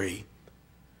history.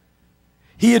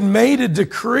 He had made a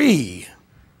decree.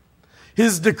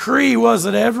 His decree was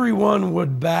that everyone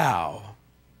would bow.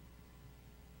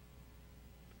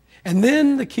 And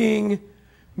then the king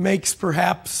makes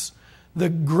perhaps the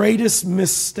greatest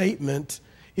misstatement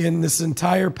in this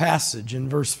entire passage in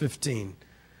verse 15.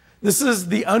 This is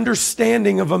the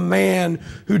understanding of a man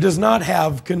who does not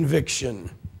have conviction.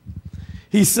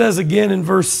 He says again in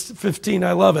verse 15,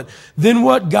 I love it, then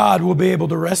what God will be able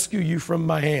to rescue you from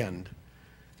my hand?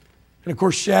 And of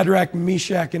course, Shadrach,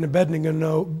 Meshach, and Abednego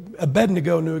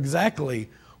knew exactly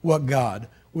what God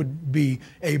would be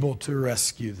able to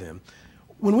rescue them.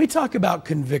 When we talk about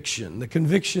conviction, the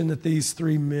conviction that these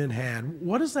 3 men had,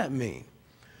 what does that mean?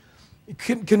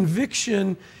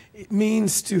 Conviction, it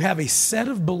means to have a set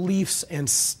of beliefs and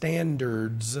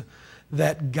standards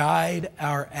that guide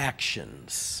our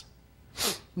actions.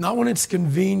 Not when it's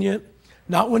convenient,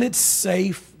 not when it's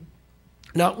safe,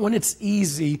 not when it's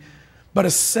easy, but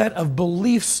a set of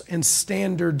beliefs and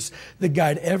standards that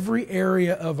guide every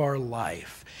area of our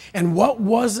life. And what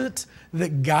was it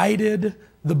that guided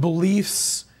the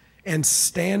beliefs and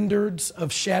standards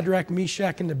of Shadrach,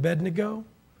 Meshach, and Abednego?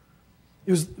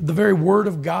 It was the very Word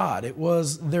of God. It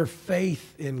was their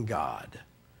faith in God.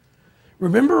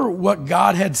 Remember what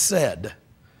God had said.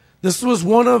 This was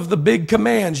one of the big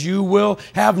commands. You will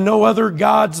have no other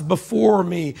gods before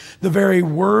me. The very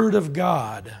Word of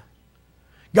God.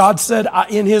 God said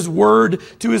in His Word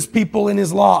to His people in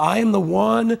His law, I am the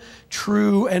one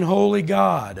true and holy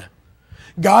God.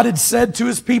 God had said to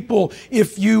His people,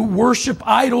 if you worship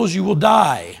idols, you will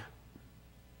die.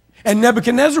 And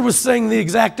Nebuchadnezzar was saying the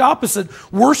exact opposite.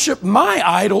 Worship my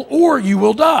idol or you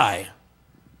will die.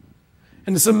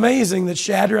 And it's amazing that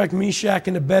Shadrach, Meshach,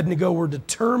 and Abednego were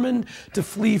determined to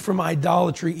flee from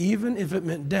idolatry, even if it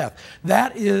meant death.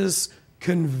 That is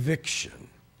conviction.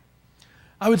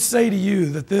 I would say to you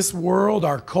that this world,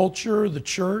 our culture, the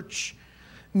church,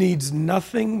 needs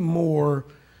nothing more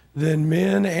than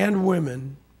men and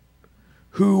women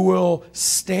who will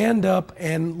stand up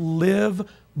and live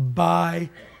by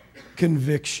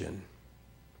conviction.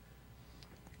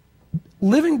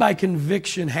 Living by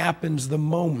conviction happens the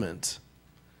moment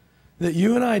that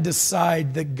you and I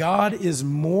decide that God is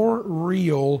more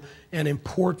real and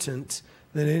important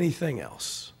than anything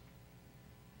else.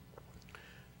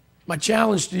 My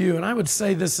challenge to you, and I would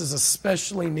say this is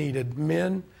especially needed,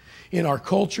 men, in our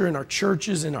culture, in our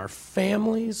churches, in our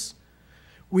families,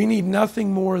 we need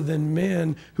nothing more than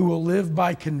men who will live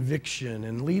by conviction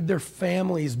and lead their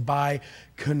families by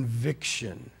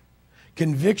conviction.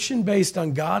 Conviction based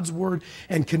on God's Word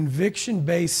and conviction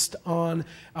based on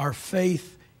our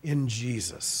faith in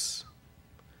Jesus.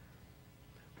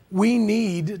 We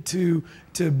need to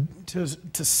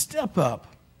step up,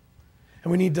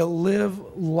 and we need to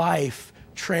live life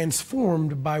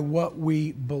transformed by what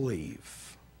we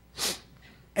believe.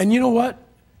 And you know what?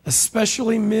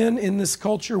 Especially men in this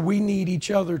culture, we need each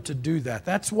other to do that.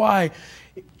 That's why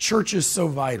church is so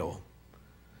vital.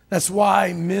 That's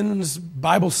why men's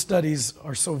Bible studies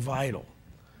are so vital.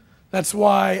 That's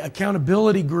why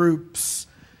accountability groups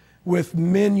with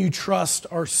men you trust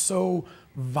are so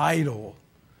vital.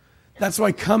 That's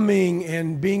why coming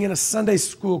and being in a Sunday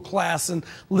school class and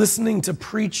listening to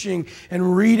preaching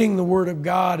and reading the Word of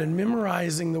God and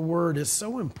memorizing the Word is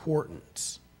so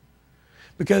important.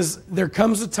 Because there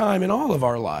comes a time in all of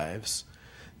our lives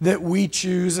that we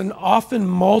choose, and often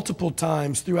multiple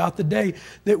times throughout the day,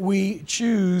 that we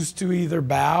choose to either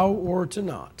bow or to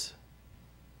not.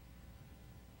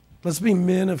 Let's be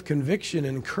men of conviction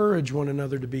and encourage one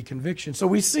another to be conviction. So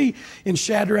we see in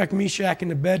Shadrach, Meshach,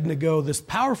 and Abednego this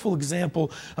powerful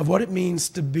example of what it means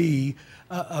to be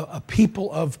a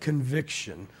people of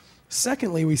conviction.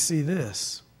 Secondly, we see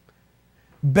this.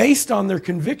 Based on their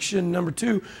conviction, number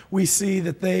two, we see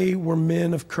that they were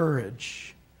men of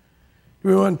courage.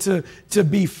 We want to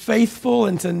be faithful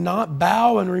and to not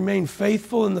bow and remain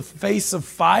faithful in the face of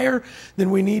fire. Then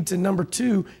we need to, number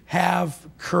two, have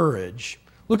courage.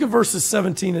 Look at verses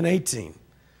 17 and 18.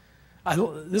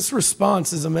 This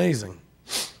response is amazing.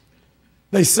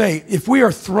 They say, if we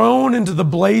are thrown into the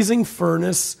blazing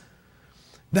furnace,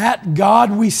 that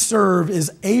God we serve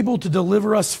is able to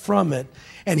deliver us from it,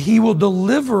 and He will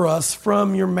deliver us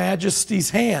from your majesty's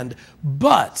hand.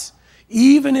 But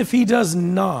even if He does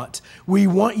not, we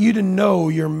want you to know,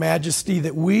 your majesty,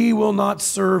 that we will not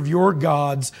serve your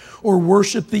gods or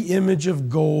worship the image of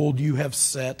gold you have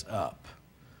set up.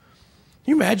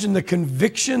 Can you imagine the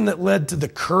conviction that led to the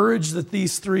courage that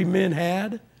these three men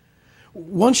had?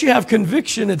 Once you have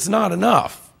conviction, it's not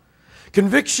enough.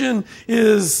 Conviction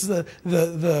is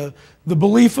the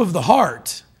belief of the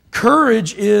heart.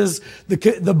 Courage is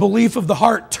the belief of the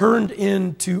heart turned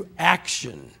into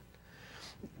action.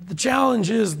 The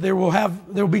challenge is there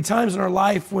will be times in our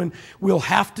life when we'll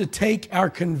have to take our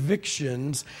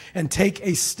convictions and take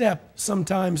a step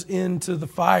sometimes into the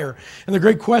fire. And the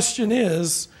great question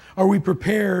is, are we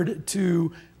prepared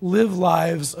to live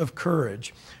lives of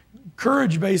courage?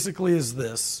 Courage basically is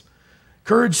this.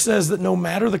 Courage says that no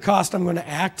matter the cost, I'm going to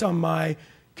act on my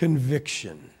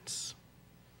convictions.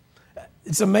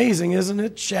 It's amazing, isn't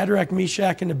it? Shadrach,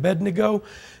 Meshach, and Abednego.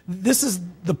 This is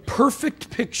the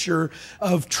perfect picture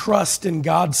of trust in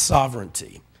God's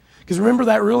sovereignty. Because remember,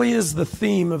 that really is the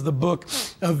theme of the book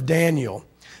of Daniel.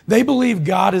 They believe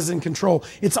God is in control.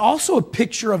 It's also a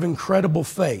picture of incredible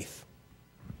faith.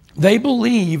 They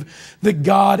believe that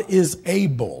God is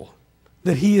able,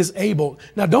 that He is able.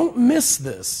 Now, don't miss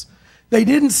this. They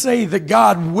didn't say that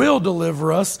God will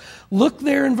deliver us. Look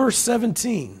there in verse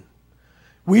 17.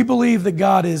 We believe that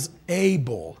God is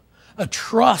able. a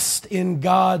trust in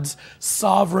God's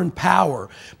sovereign power.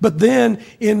 But then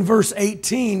in verse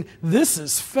 18, this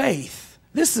is faith.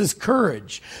 This is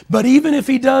courage. But even if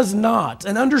he does not,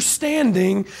 an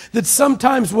understanding that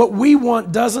sometimes what we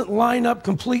want doesn't line up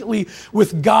completely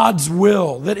with God's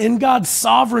will, that in God's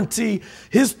sovereignty,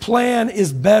 his plan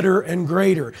is better and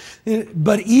greater.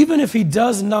 But even if he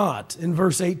does not, in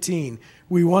verse 18,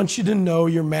 we want you to know,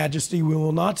 Your Majesty, we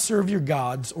will not serve your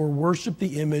gods or worship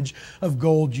the image of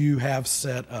gold you have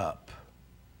set up.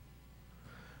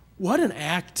 What an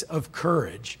act of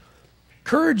courage.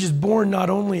 Courage is born not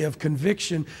only of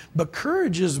conviction, but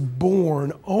courage is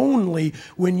born only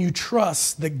when you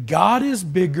trust that God is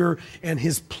bigger and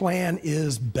his plan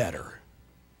is better.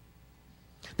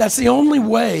 That's the only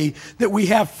way that we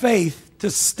have faith to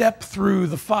step through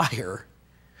the fire.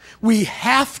 We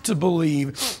have to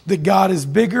believe that God is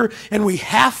bigger, and we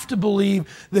have to believe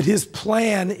that his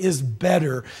plan is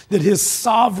better, that his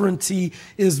sovereignty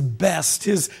is best,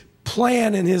 his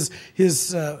plan and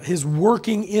his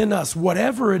working in us,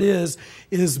 whatever it is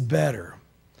better.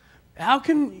 How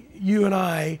can you and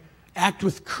I act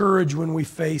with courage when we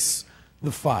face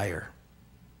the fire?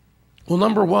 Well,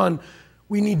 number one,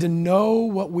 we need to know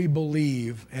what we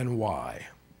believe and why.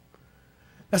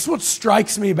 That's what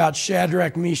strikes me about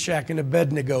Shadrach, Meshach, and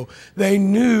Abednego. They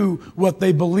knew what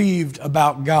they believed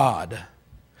about God.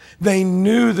 They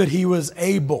knew that he was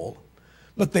able.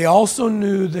 But they also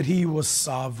knew that he was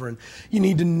sovereign. You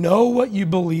need to know what you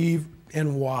believe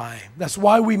and why. That's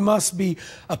why we must be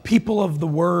a people of the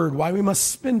Word, why we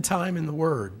must spend time in the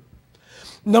Word.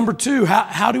 Number two,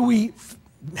 how do we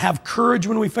have courage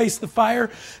when we face the fire?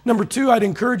 Number two, I'd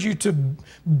encourage you to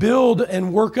build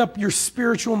and work up your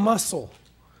spiritual muscle.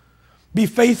 Be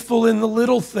faithful in the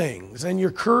little things, and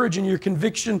your courage and your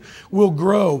conviction will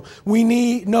grow. We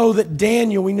know that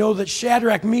Daniel, we know that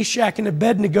Shadrach, Meshach, and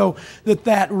Abednego,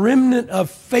 that remnant of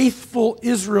faithful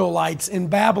Israelites in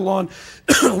Babylon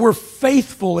were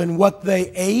faithful in what they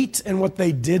ate and what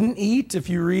they didn't eat. If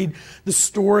you read the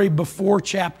story before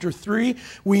chapter 3,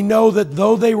 we know that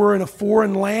though they were in a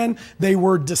foreign land, they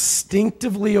were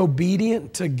distinctively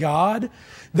obedient to God.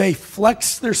 They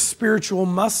flexed their spiritual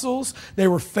muscles. They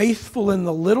were faithful in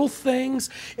the little things.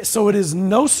 So it is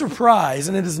no surprise,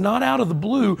 and it is not out of the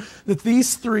blue, that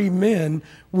these three men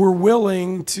were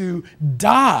willing to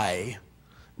die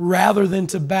rather than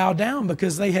to bow down,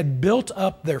 because they had built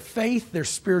up their faith, their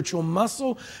spiritual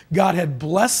muscle. God had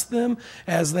blessed them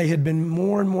as they had been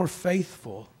more and more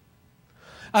faithful.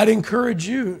 I'd encourage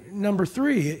you, number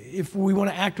three, if we want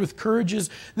to act with courage, is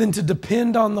then to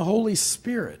depend on the Holy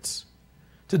Spirit.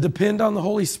 To depend on the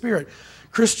Holy Spirit.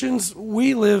 Christians,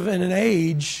 we live in an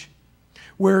age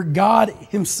where God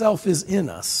himself is in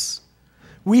us.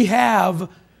 We have,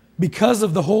 because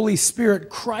of the Holy Spirit,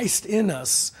 Christ in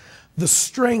us, the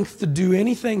strength to do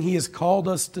anything he has called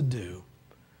us to do.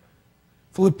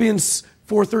 Philippians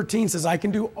 4:13 says, I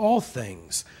can do all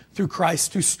things through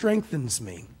Christ who strengthens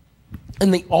me.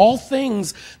 And the all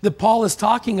things that Paul is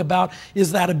talking about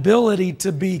is that ability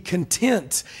to be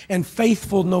content and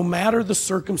faithful no matter the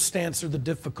circumstance or the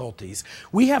difficulties.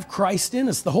 We have Christ in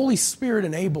us. The Holy Spirit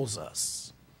enables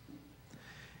us.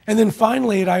 And then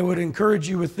finally, I would encourage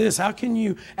you with this. How can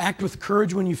you act with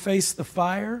courage when you face the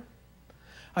fire?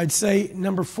 I'd say,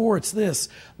 number 4, it's this.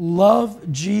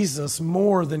 Love Jesus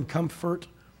more than comfort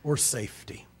or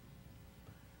safety.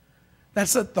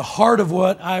 That's at the heart of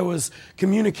what I was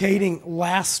communicating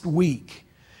last week.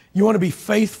 You want to be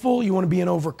faithful. You want to be an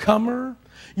overcomer.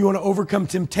 You want to overcome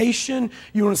temptation.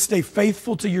 You want to stay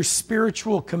faithful to your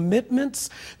spiritual commitments.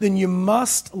 Then you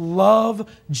must love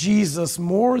Jesus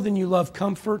more than you love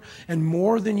comfort and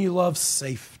more than you love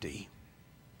safety.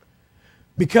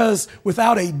 Because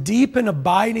without a deep and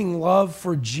abiding love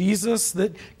for Jesus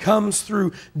that comes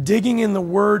through digging in the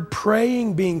Word,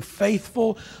 praying, being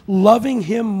faithful, loving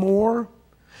him more,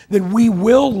 then we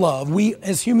will love. We,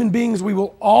 as human beings, we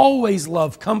will always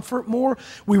love comfort more.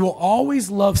 We will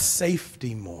always love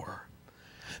safety more.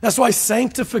 That's why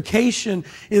sanctification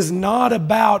is not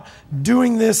about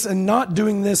doing this and not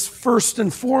doing this first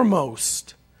and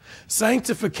foremost.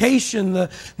 Sanctification,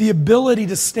 the ability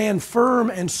to stand firm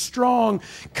and strong,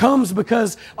 comes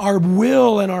because our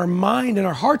will and our mind and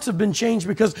our hearts have been changed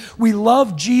because we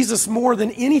love Jesus more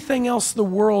than anything else the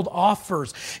world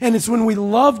offers. And it's when we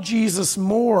love Jesus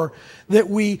more that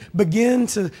we begin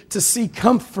to see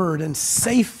comfort and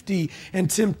safety and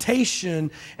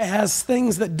temptation as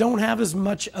things that don't have as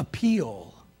much appeal.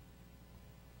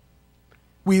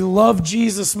 We love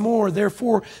Jesus more.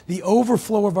 Therefore, the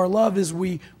overflow of our love is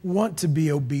we want to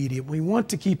be obedient. We want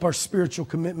to keep our spiritual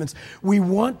commitments. We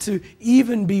want to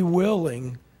even be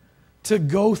willing to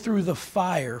go through the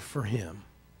fire for him.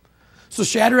 So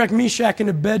Shadrach, Meshach, and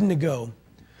Abednego,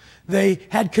 they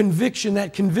had conviction.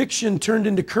 That conviction turned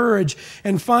into courage.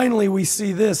 And finally, we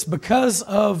see this. Because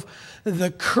of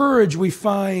the courage we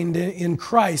find in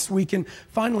Christ, we can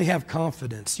finally have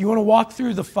confidence. You want to walk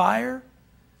through the fire?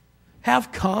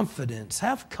 Have confidence.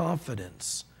 Have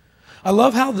confidence. I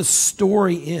love how the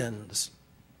story ends.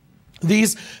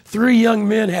 These three young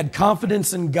men had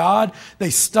confidence in God. They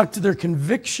stuck to their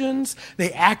convictions.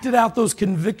 They acted out those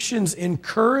convictions in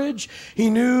courage.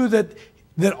 He knew that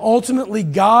ultimately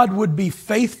God would be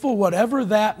faithful, whatever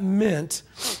that meant.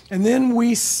 And then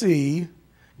we see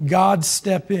God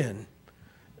step in.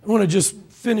 I want to just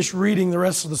finish reading the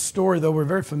rest of the story, though we're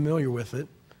very familiar with it.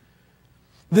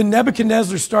 Then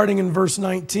Nebuchadnezzar, starting in verse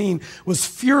 19, was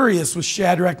furious with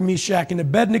Shadrach, Meshach, and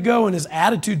Abednego, and his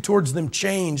attitude towards them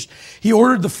changed. He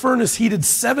ordered the furnace heated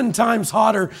 7 times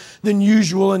hotter than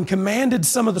usual and commanded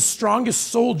some of the strongest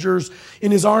soldiers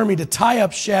in his army to tie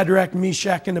up Shadrach,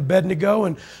 Meshach, and Abednego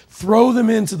and throw them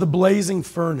into the blazing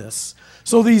furnace.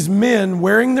 So these men,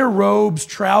 wearing their robes,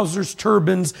 trousers,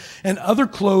 turbans, and other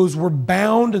clothes, were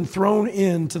bound and thrown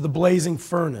into the blazing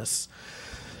furnace.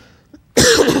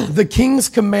 The king's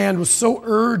command was so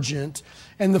urgent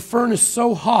and the furnace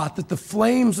so hot that the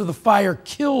flames of the fire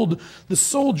killed the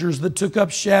soldiers that took up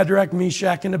Shadrach,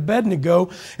 Meshach, and Abednego.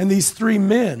 And these 3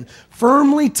 men,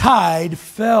 firmly tied,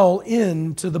 fell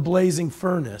into the blazing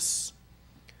furnace.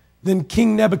 Then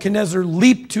King Nebuchadnezzar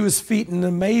leaped to his feet in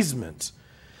amazement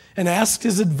and asked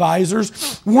his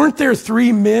advisors, "Weren't there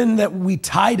 3 men that we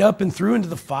tied up and threw into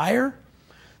the fire?"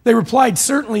 They replied,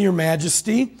 "Certainly, Your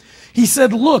Majesty." He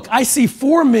said, "Look, I see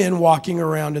 4 men walking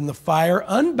around in the fire,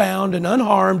 unbound and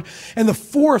unharmed, and the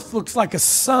 4th looks like a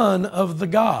son of the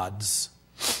gods."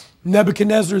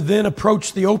 Nebuchadnezzar then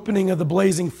approached the opening of the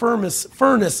blazing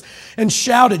furnace and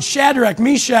shouted, "Shadrach,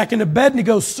 Meshach, and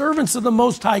Abednego, servants of the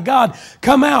Most High God,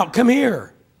 come out, come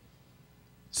here."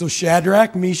 So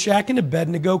Shadrach, Meshach, and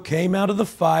Abednego came out of the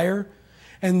fire,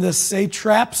 and the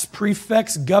satraps,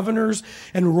 prefects, governors,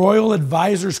 and royal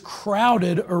advisors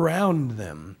crowded around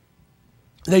them.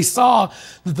 They saw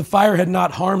that the fire had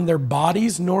not harmed their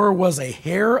bodies, nor was a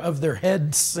hair of their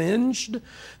head singed.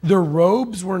 Their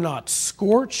robes were not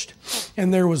scorched,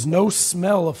 and there was no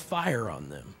smell of fire on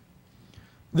them.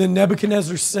 Then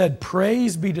Nebuchadnezzar said,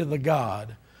 "Praise be to the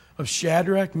God of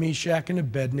Shadrach, Meshach, and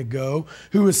Abednego,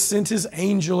 who has sent his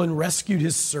angel and rescued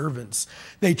his servants.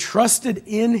 They trusted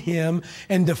in him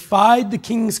and defied the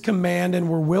king's command and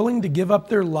were willing to give up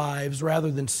their lives rather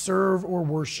than serve or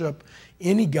worship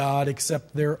any god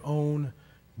except their own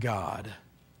God."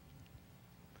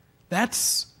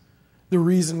 That's the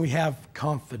reason we have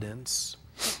confidence,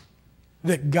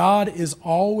 that God is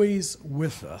always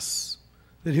with us,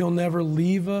 that he'll never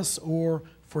leave us or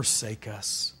forsake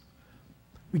us.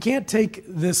 We can't take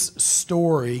this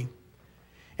story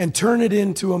and turn it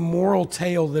into a moral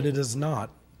tale that it is not.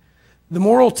 The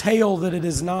moral tale that it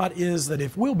is not is that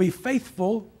if we'll be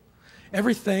faithful,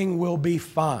 everything will be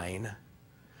fine.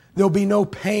 There'll be no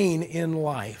pain in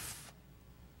life.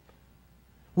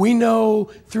 We know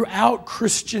throughout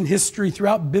Christian history,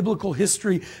 throughout biblical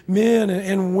history, men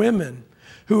and women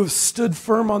who have stood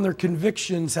firm on their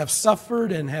convictions have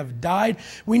suffered and have died.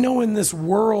 We know in this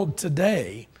world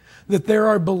today that there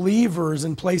are believers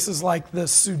in places like the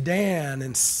Sudan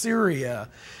and Syria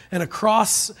and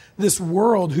across this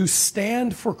world who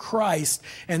stand for Christ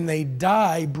and they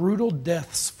die brutal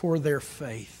deaths for their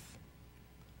faith.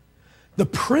 The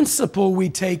principle we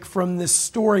take from this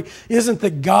story isn't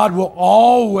that God will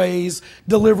always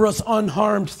deliver us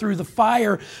unharmed through the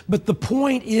fire, but the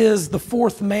point is the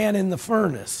 4th man in the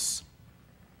furnace.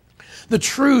 The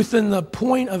truth and the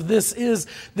point of this is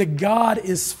that God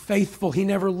is faithful. He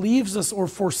never leaves us or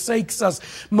forsakes us.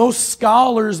 Most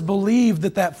scholars believe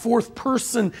that that 4th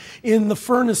person in the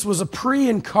furnace was a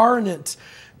pre-incarnate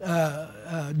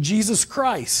Jesus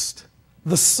Christ,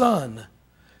 the Son,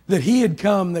 that he had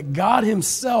come, that God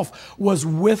himself was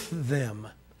with them.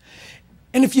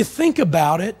 And if you think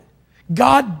about it,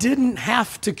 God didn't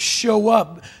have to show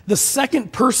up. The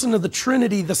 2nd person of the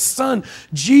Trinity, the Son,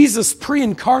 Jesus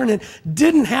pre-incarnate,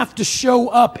 didn't have to show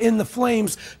up in the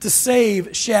flames to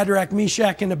save Shadrach,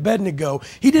 Meshach, and Abednego.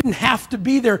 He didn't have to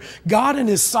be there. God in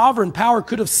his sovereign power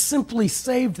could have simply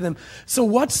saved them. So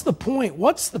what's the point?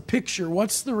 What's the picture?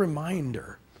 What's the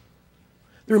reminder?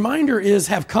 The reminder is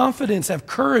have confidence, have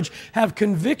courage, have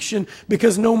conviction,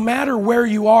 because no matter where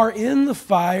you are in the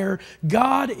fire,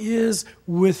 God is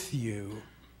with you.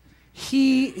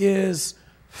 He is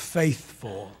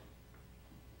faithful.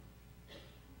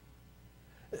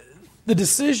 The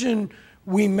decision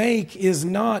we make is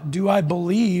not, do I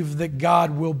believe that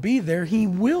God will be there? He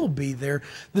will be there.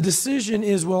 The decision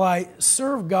is, will I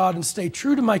serve God and stay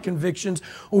true to my convictions,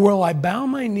 or will I bow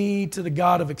my knee to the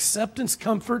God of acceptance,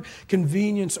 comfort,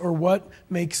 convenience, or what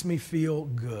makes me feel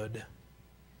good?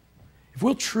 If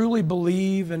we'll truly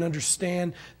believe and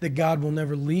understand that God will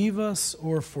never leave us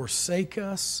or forsake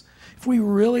us, if we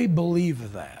really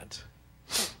believe that,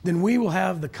 then we will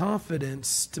have the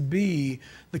confidence to be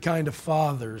the kind of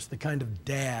fathers, the kind of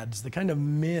dads, the kind of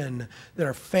men that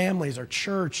our families, our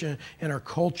church, and our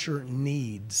culture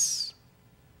needs.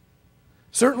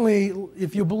 Certainly,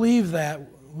 if you believe that,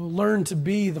 we'll learn to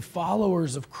be the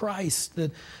followers of Christ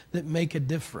that make a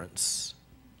difference.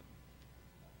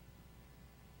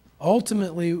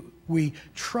 Ultimately, we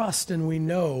trust and we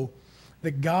know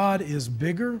that God is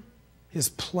bigger, His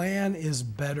plan is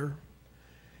better.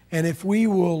 And if we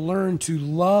will learn to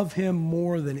love Him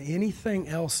more than anything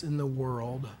else in the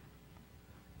world,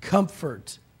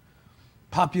 comfort,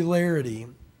 popularity,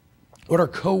 what our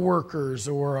coworkers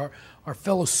or our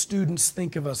fellow students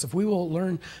think of us, if we will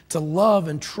learn to love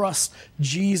and trust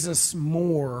Jesus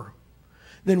more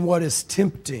than what is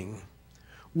tempting,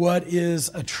 what is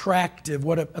attractive,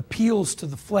 what appeals to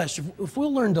the flesh, if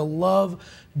we'll learn to love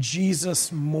Jesus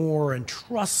more and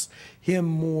trust Him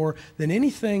more than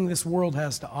anything this world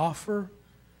has to offer,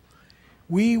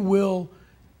 we will,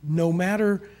 no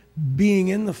matter being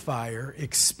in the fire,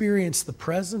 experience the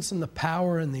presence and the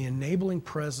power and the enabling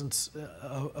presence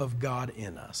of God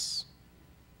in us.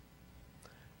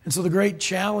 And so the great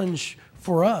challenge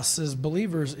for us as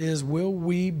believers is, will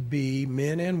we be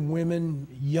men and women,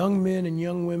 young men and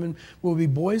young women, will we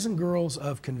be boys and girls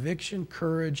of conviction,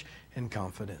 courage, and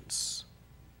confidence?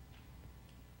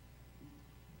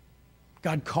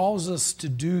 God calls us to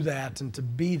do that and to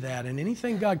be that. And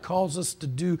anything God calls us to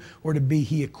do or to be,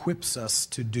 He equips us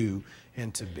to do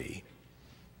and to be.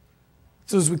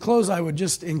 So as we close, I would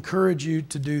just encourage you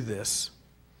to do this.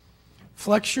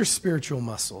 Flex your spiritual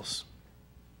muscles.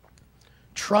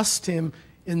 Trust Him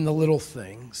in the little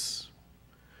things.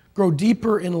 Grow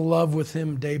deeper in love with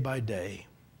Him day by day.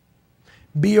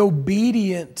 Be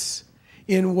obedient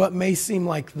in what may seem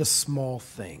like the small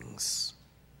things.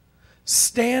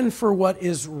 Stand for what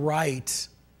is right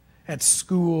at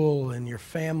school, in your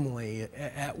family,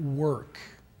 at work.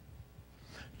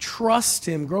 Trust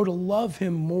Him. Grow to love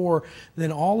Him more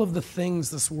than all of the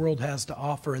things this world has to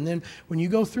offer. And then when you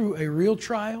go through a real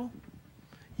trial,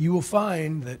 you will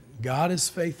find that God is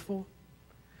faithful.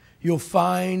 You'll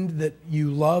find that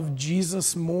you love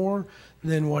Jesus more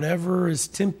than whatever is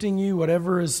tempting you,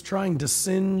 whatever is trying to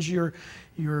singe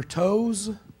your toes.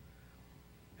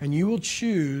 And you will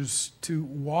choose to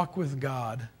walk with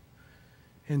God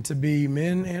and to be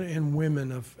men and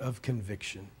women of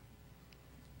conviction.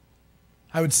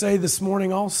 I would say this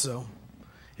morning also,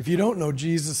 if you don't know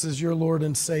Jesus as your Lord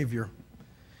and Savior,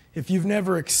 if you've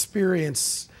never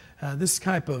experienced this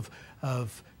type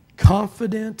of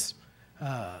confident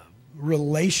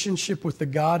relationship with the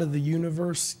God of the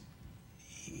universe,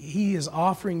 He is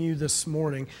offering you this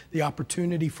morning the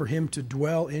opportunity for Him to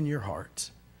dwell in your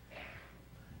heart.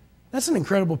 That's an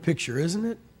incredible picture, isn't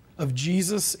it? Of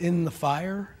Jesus in the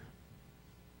fire.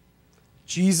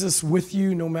 Jesus with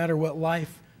you no matter what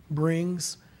life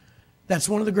brings. That's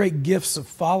one of the great gifts of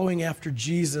following after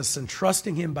Jesus and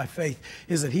trusting Him by faith,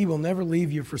 is that He will never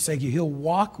leave you or forsake you. He'll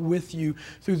walk with you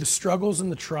through the struggles and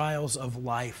the trials of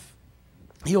life.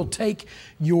 He'll take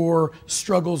your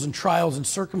struggles and trials and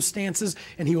circumstances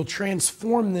and He will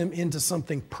transform them into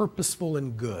something purposeful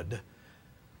and good.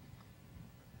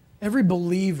 Every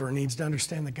believer needs to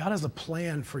understand that God has a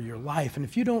plan for your life. And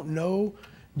if you don't know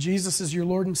Jesus as your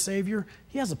Lord and Savior,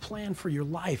 He has a plan for your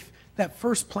life. That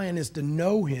first plan is to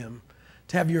know Him,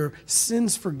 to have your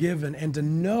sins forgiven, and to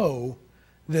know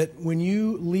that when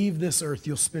you leave this earth,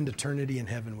 you'll spend eternity in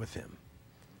heaven with Him.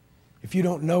 If you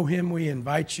don't know Him, we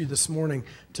invite you this morning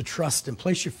to trust Him.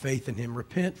 Place your faith in Him.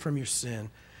 Repent from your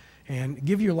sin and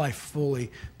give your life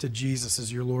fully to Jesus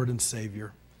as your Lord and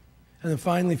Savior. And then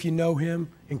finally, if you know Him,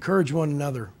 encourage one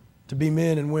another to be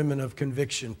men and women of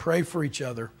conviction. Pray for each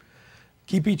other.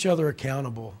 Keep each other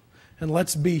accountable. And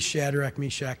let's be Shadrach,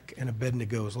 Meshach, and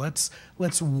Abednego's.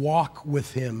 Let's walk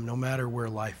with Him no matter where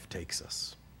life takes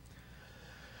us.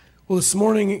 Well, this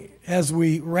morning, as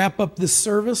we wrap up this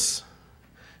service,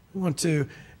 we want to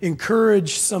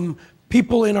encourage some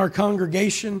people in our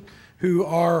congregation who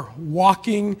are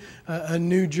walking a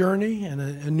new journey and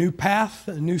a new path,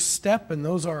 a new step, and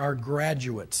those are our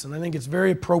graduates. And I think it's very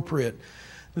appropriate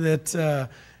that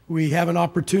we have an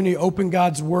opportunity to open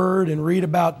God's Word and read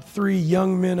about 3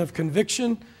 young men of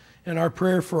conviction And our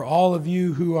prayer for all of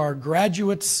you who are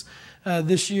graduates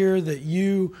this year, that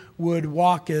you would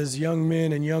walk as young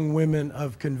men and young women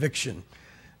of conviction.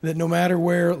 That no matter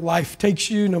where life takes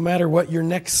you, no matter what your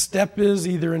next step is,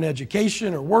 either in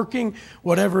education or working,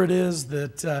 whatever it is,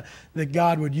 that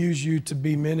God would use you to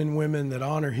be men and women that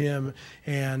honor Him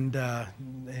and are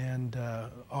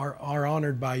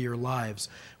honored by your lives.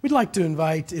 We'd like to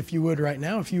invite, if you would right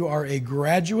now, if you are a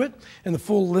graduate, and the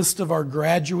full list of our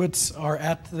graduates are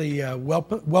at the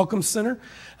Welcome Center.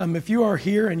 If you are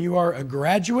here and you are a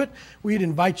graduate, we'd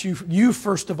invite you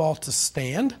first of all to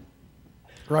stand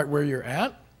right where you're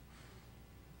at.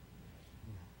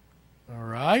 All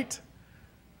right.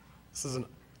 This is an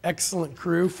excellent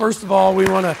crew. First of all, we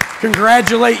want to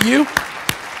congratulate you.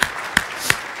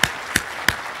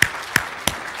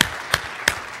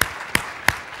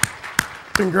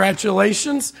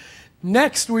 Congratulations.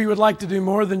 Next, we would like to do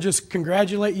more than just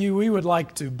congratulate you. We would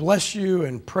like to bless you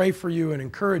and pray for you and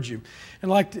encourage you. And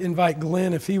I'd like to invite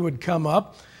Glenn if he would come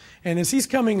up. And as he's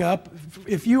coming up,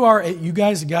 if you are, you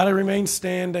guys got to remain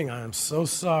standing. I'm so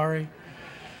sorry.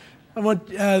 I want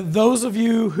those of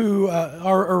you who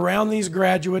are around these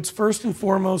graduates, first and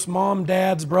foremost, mom,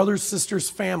 dads, brothers, sisters,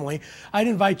 family, I'd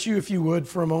invite you, if you would,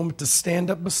 for a moment to stand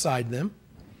up beside them.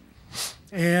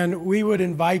 And we would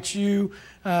invite you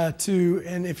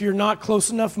and if you're not close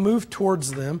enough, move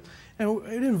towards them. And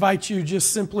we'd invite you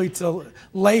just simply to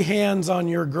lay hands on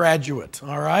your graduate,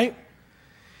 all right?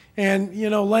 And, you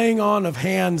know, laying on of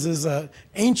hands is an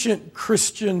ancient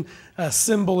Christian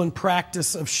symbol and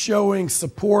practice of showing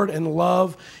support and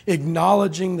love,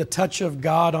 acknowledging the touch of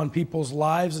God on people's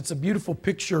lives. It's a beautiful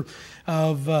picture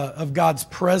of God's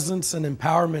presence and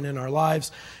empowerment in our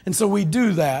lives. And so we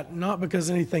do that, not because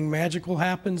anything magical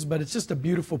happens, but it's just a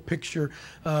beautiful picture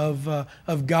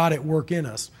of God at work in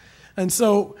us. And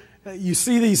so you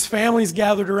see these families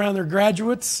gathered around their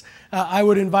graduates. I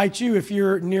would invite you, if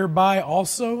you're nearby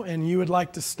also and you would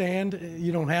like to stand,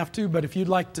 you don't have to, but if you'd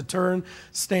like to turn,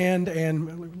 stand,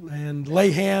 and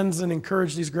lay hands and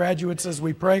encourage these graduates as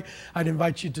we pray, I'd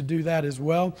invite you to do that as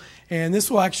well. And this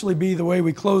will actually be the way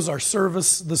we close our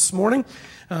service this morning,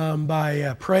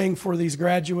 by praying for these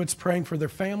graduates, praying for their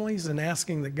families, and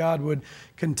asking that God would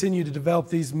continue to develop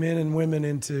these men and women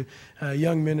into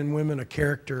young men and women of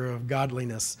character, of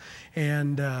godliness.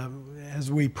 And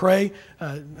as we pray,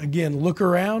 again, look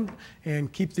around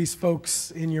and keep these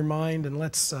folks in your mind, and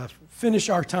let's finish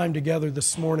our time together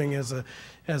this morning as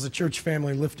a church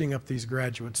family, lifting up these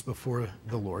graduates before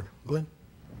the Lord. Glenn?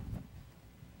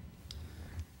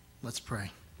 Let's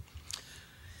pray.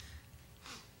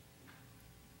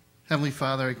 Heavenly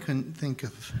Father, I couldn't think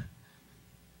of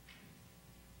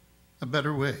a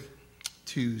better way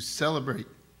to celebrate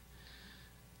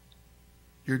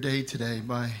your day today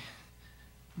by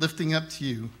lifting up to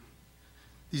you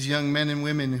these young men and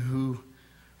women who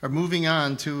are moving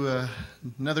on to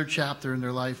another chapter in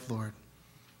their life, Lord.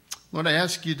 Lord, I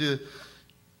ask you to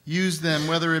use them,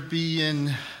 whether it be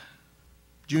in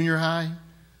junior high,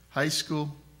 high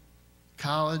school,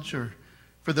 college, or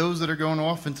for those that are going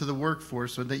off into the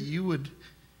workforce, so that you would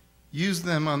use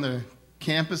them on their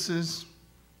campuses,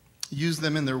 use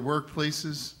them in their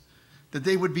workplaces, that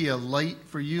they would be a light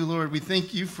for you, Lord. We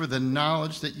thank you for the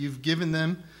knowledge that you've given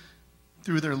them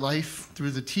through their life, through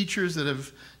the teachers that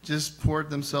have just poured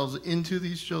themselves into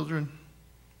these children.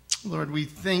 Lord, we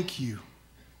thank you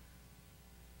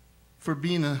for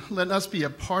letting us be a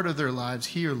part of their lives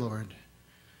here, Lord.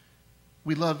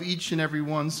 We love each and every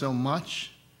one so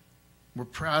much. We're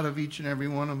proud of each and every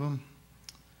one of them.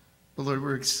 But Lord,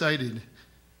 we're excited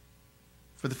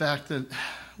for the fact that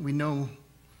we know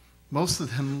most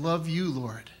of them love you,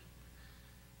 Lord.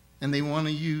 And they want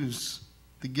to use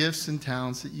the gifts and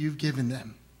talents that you've given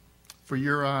them for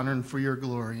your honor and for your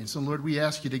glory. And so, Lord, we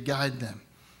ask you to guide them.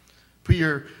 Put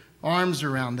your arms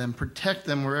around them. Protect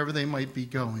them wherever they might be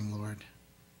going, Lord.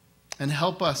 And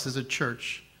help us as a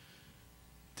church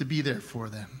to be there for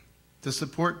them, to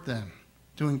support them,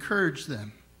 to encourage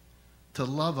them, to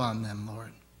love on them,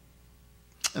 Lord.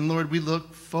 And Lord, we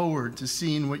look forward to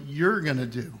seeing what you're going to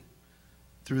do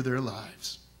through their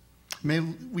lives. May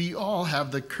we all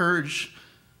have the courage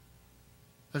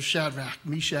of Shadrach,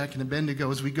 Meshach, and Abednego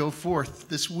as we go forth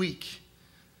this week,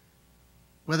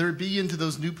 whether it be into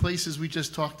those new places we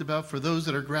just talked about for those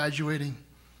that are graduating,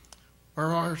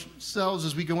 or ourselves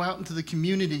as we go out into the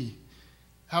community,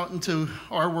 out into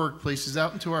our workplaces,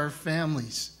 out into our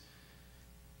families.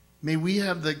 May we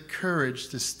have the courage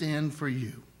to stand for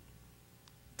you,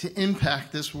 to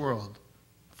impact this world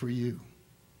for you.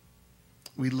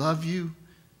 We love you.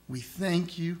 We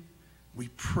thank you. We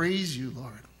praise you,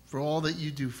 Lord, for all that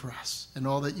you do for us and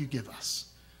all that you give us.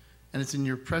 And it's in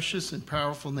your precious and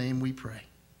powerful name we pray.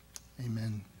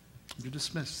 Amen. You're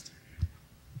dismissed.